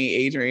is funny,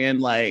 Adrian.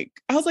 Like,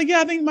 I was like,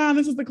 yeah, I think, Mom,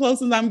 this is the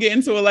closest I'm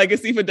getting to a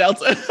legacy for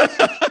Delta.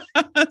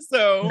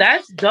 So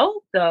that's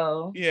dope,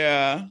 though.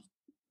 Yeah.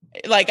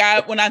 Like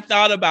when I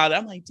thought about it,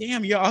 I'm like,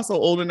 damn, you're also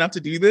old enough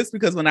to do this,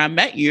 because when I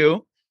met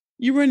you,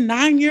 you were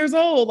 9 years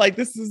old. Like,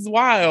 this is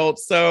wild.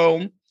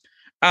 So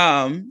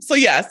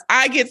yes,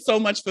 I get so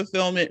much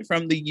fulfillment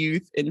from the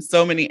youth in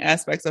so many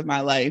aspects of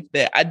my life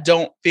that I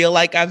don't feel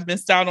like I've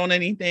missed out on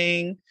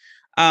anything.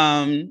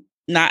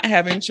 Not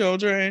having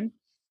children,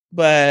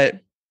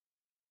 but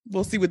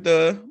we'll see what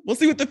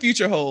the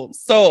future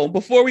holds. So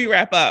before we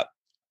wrap up,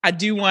 I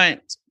do want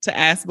to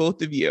ask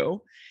both of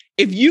you,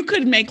 if you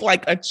could make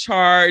like a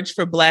charge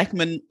for Black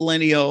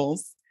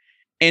millennials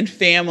in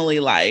family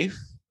life,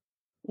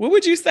 what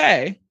would you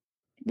say?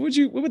 What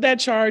would that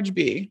charge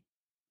be?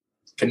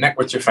 Connect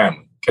with your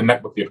family.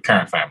 Connect with your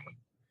current family.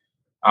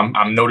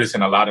 I'm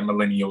noticing a lot of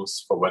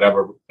millennials, for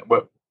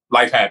what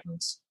life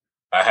happens.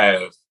 I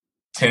have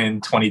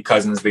 10, 20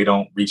 cousins they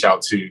don't reach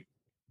out to,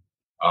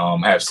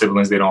 have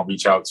siblings they don't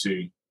reach out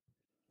to,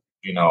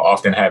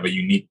 often have a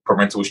unique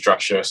parental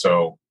structure.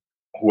 So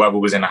whoever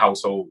was in the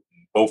household,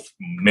 both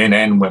men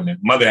and women,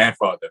 mother and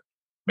father,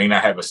 may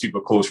not have a super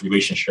close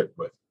relationship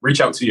with. Reach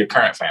out to your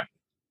current family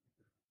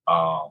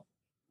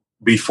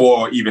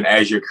before, even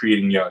as you're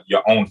creating your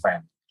own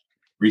family.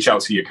 Reach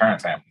out to your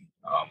current family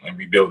and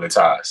rebuild the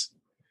ties.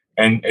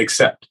 And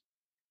accept,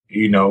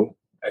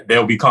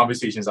 there'll be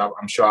conversations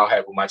I'm sure I'll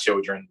have with my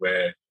children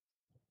where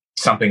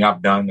something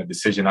I've done, a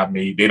decision I've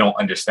made, they don't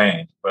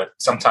understand. But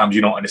sometimes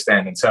you don't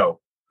understand until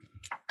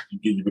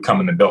you become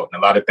an adult.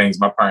 And a lot of things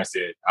my parents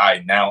did,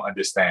 I now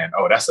understand.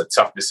 Oh, that's a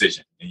tough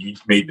decision. And you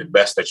made the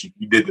best that you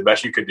did the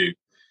best you could do.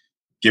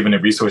 Given the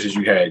resources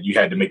you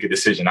had to make a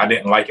decision. I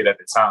didn't like it at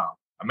the time.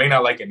 I may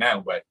not like it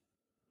now, but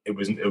it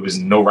was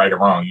no right or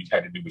wrong. You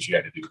had to do what you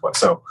had to do. But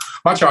so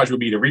my charge would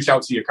be to reach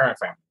out to your current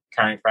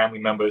family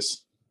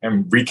members,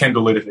 and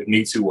rekindle it if it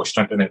needs to, or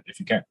strengthen it if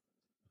you can.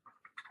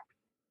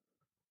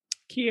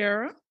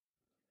 Keyaira?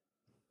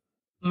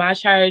 My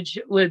charge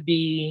would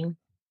be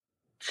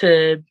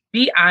to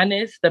be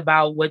honest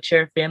about what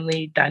your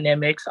family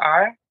dynamics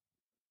are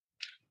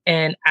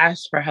and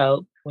ask for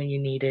help when you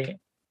need it.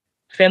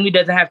 Family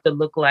doesn't have to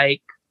look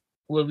like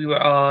what we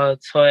were all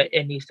taught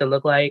it needs to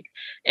look like.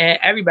 And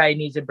everybody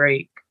needs a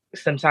break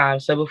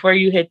sometimes. So before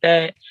you hit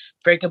that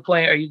breaking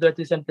point or you go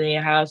through something in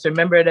your house,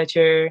 remember that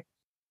your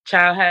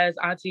child has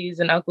aunties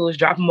and uncles.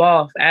 Drop them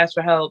off. Ask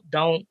for help.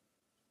 Don't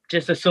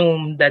just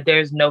assume that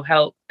there's no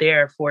help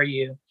there for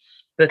you,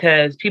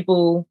 because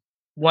people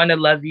want to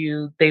love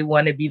you. They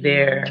want to be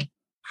there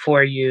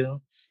for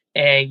you.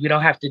 And you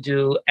don't have to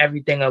do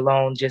everything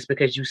alone just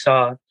because you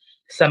saw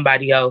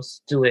somebody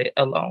else do it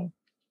alone.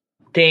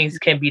 Things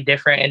can be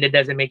different, and it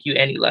doesn't make you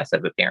any less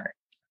of a parent.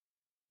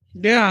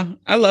 Yeah,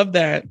 I love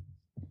that.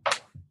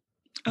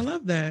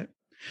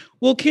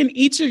 Well, can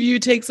each of you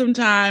take some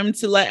time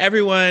to let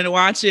everyone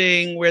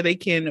watching where they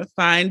can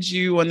find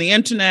you on the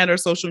internet or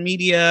social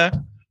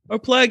media, or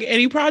plug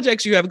any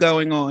projects you have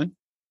going on?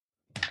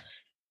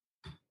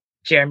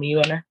 Jeremy, you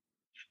wanna?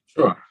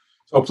 Sure.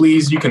 So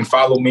please, you can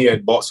follow me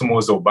at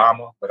Baltimore's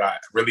Obama, but I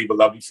really would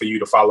love for you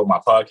to follow my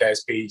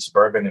podcast page,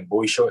 Bourbon and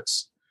Boy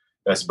Shorts.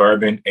 That's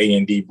Bourbon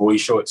A&D Boy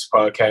Shorts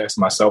podcast.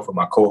 Myself and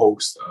my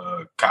co-host,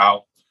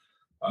 Kyle.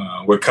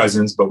 We're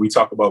cousins, but we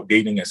talk about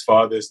dating as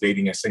fathers,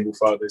 dating as single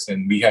fathers,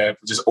 and we have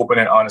just open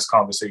and honest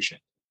conversation.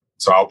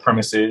 So our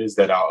premise is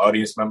that our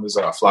audience members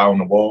are a fly on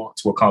the wall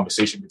to a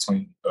conversation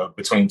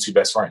between two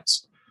best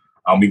friends.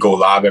 We go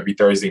live every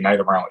Thursday night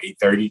around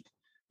 8:30.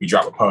 We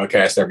drop a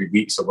podcast every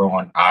week, so we're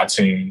on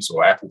iTunes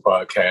or Apple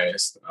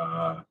Podcast,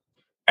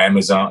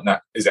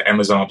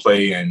 Amazon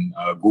Play, and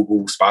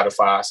Google,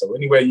 Spotify. So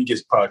anywhere you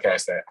get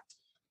podcasts at,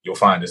 you'll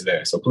find us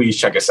there. So please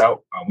check us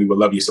out. We would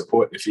love your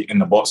support. If you're in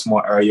the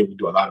Baltimore area, we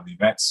do a lot of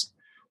events.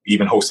 We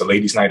even host a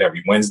ladies' night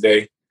every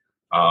Wednesday.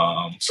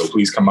 So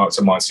please come out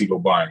to Montego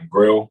Bar and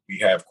Grill. We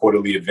have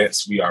quarterly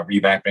events. We are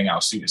revamping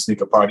our suit and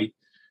sneaker party.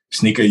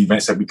 Sneaker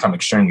events have become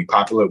extremely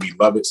popular. We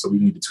love it. So we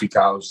need to tweak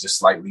ours just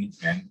slightly.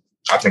 And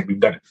I think we've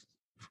done it.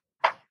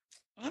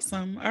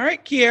 Awesome. All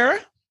right, Keyaira.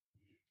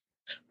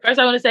 First,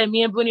 I want to say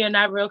me and Boone are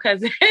not real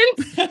cousins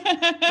because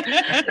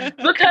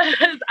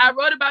I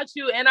wrote about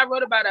you and I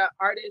wrote about an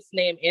artist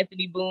named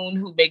Anthony Boone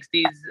who makes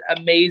these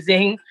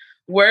amazing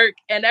work.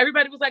 And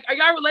everybody was like, are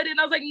y'all related? And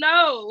I was like,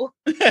 no.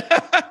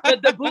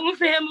 But the Boone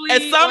family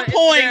at some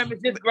point, is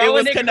just growing, it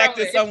was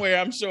connected somewhere,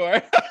 I'm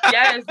sure.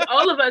 Yes,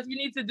 all of us, we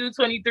need to do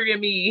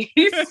 23andMe.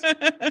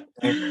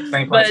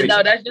 But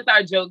no, that's just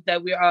our joke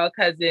that we're all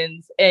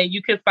cousins. And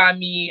you can find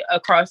me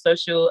across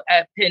social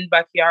at Penned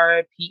by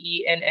Keyaira,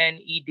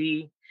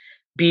 PENNED.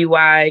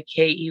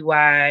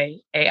 BYKEYAIRA,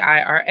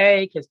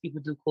 because people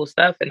do cool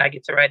stuff and I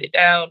get to write it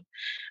down.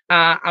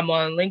 I'm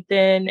on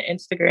LinkedIn,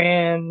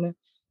 Instagram,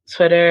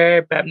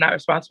 Twitter, but I'm not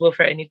responsible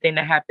for anything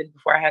that happened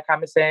before I had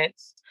common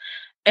sense.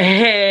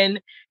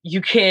 And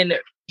you can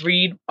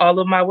read all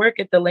of my work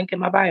at the link in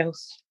my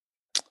bios.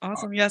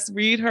 Awesome. Yes,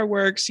 read her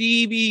work.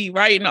 She be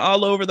writing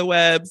all over the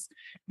webs.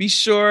 Be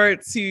sure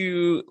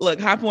to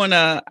hop on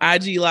a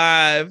IG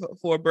Live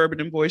for Bourbon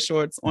and Boy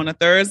Shorts on a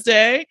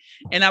Thursday.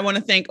 And I want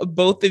to thank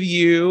both of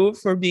you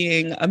for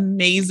being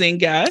amazing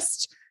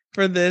guests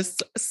for this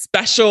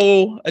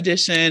special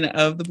edition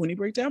of the Boone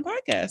Breakdown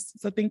podcast.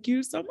 So thank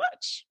you so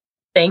much.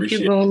 Thank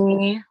you,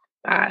 Boone.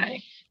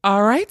 Bye.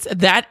 All right.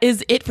 That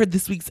is it for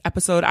this week's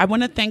episode. I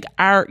want to thank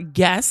our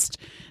guest,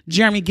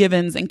 Jeremy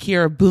Givens and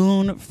Keyaira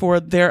Boone,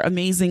 for their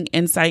amazing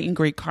insight and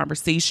great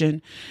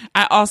conversation.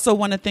 I also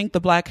want to thank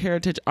the Black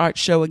Heritage Art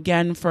Show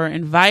again for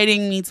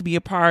inviting me to be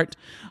a part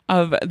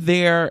of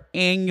their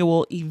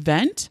annual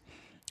event.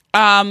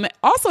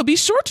 Also, be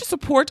sure to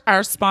support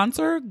our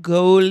sponsor,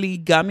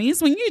 Goli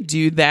Gummies. When you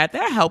do that,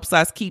 that helps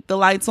us keep the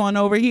lights on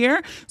over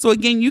here. So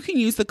again, you can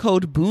use the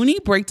code Boone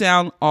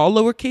Breakdown, all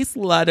lowercase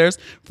letters,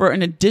 for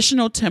an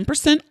additional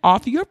 10%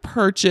 off your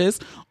purchase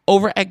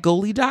over at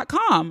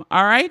Goli.com.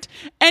 All right.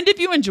 And if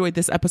you enjoyed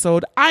this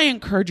episode, I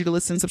encourage you to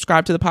listen and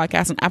subscribe to the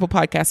podcast on Apple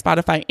Podcasts,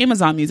 Spotify,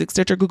 Amazon Music,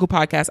 Stitcher, Google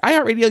Podcasts,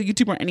 iHeartRadio,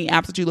 YouTube, or any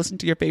apps that you listen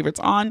to your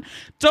favorites on.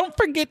 Don't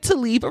forget to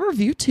leave a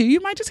review too. You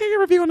might just hear your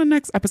review on the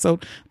next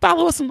episode.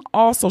 Follow us on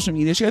all social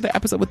media. Share the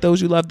episode with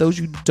those you love, those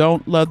you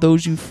don't love,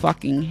 those you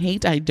fucking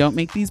hate. I don't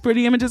make these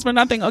pretty images for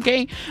nothing.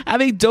 Okay.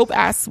 Have a dope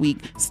ass week.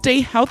 Stay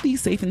healthy,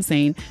 safe, and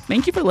sane.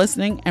 Thank you for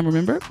listening. And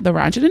remember, the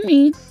ratchet in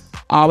me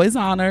always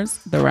honors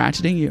the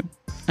ratchet in you.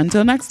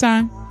 Until next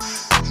time.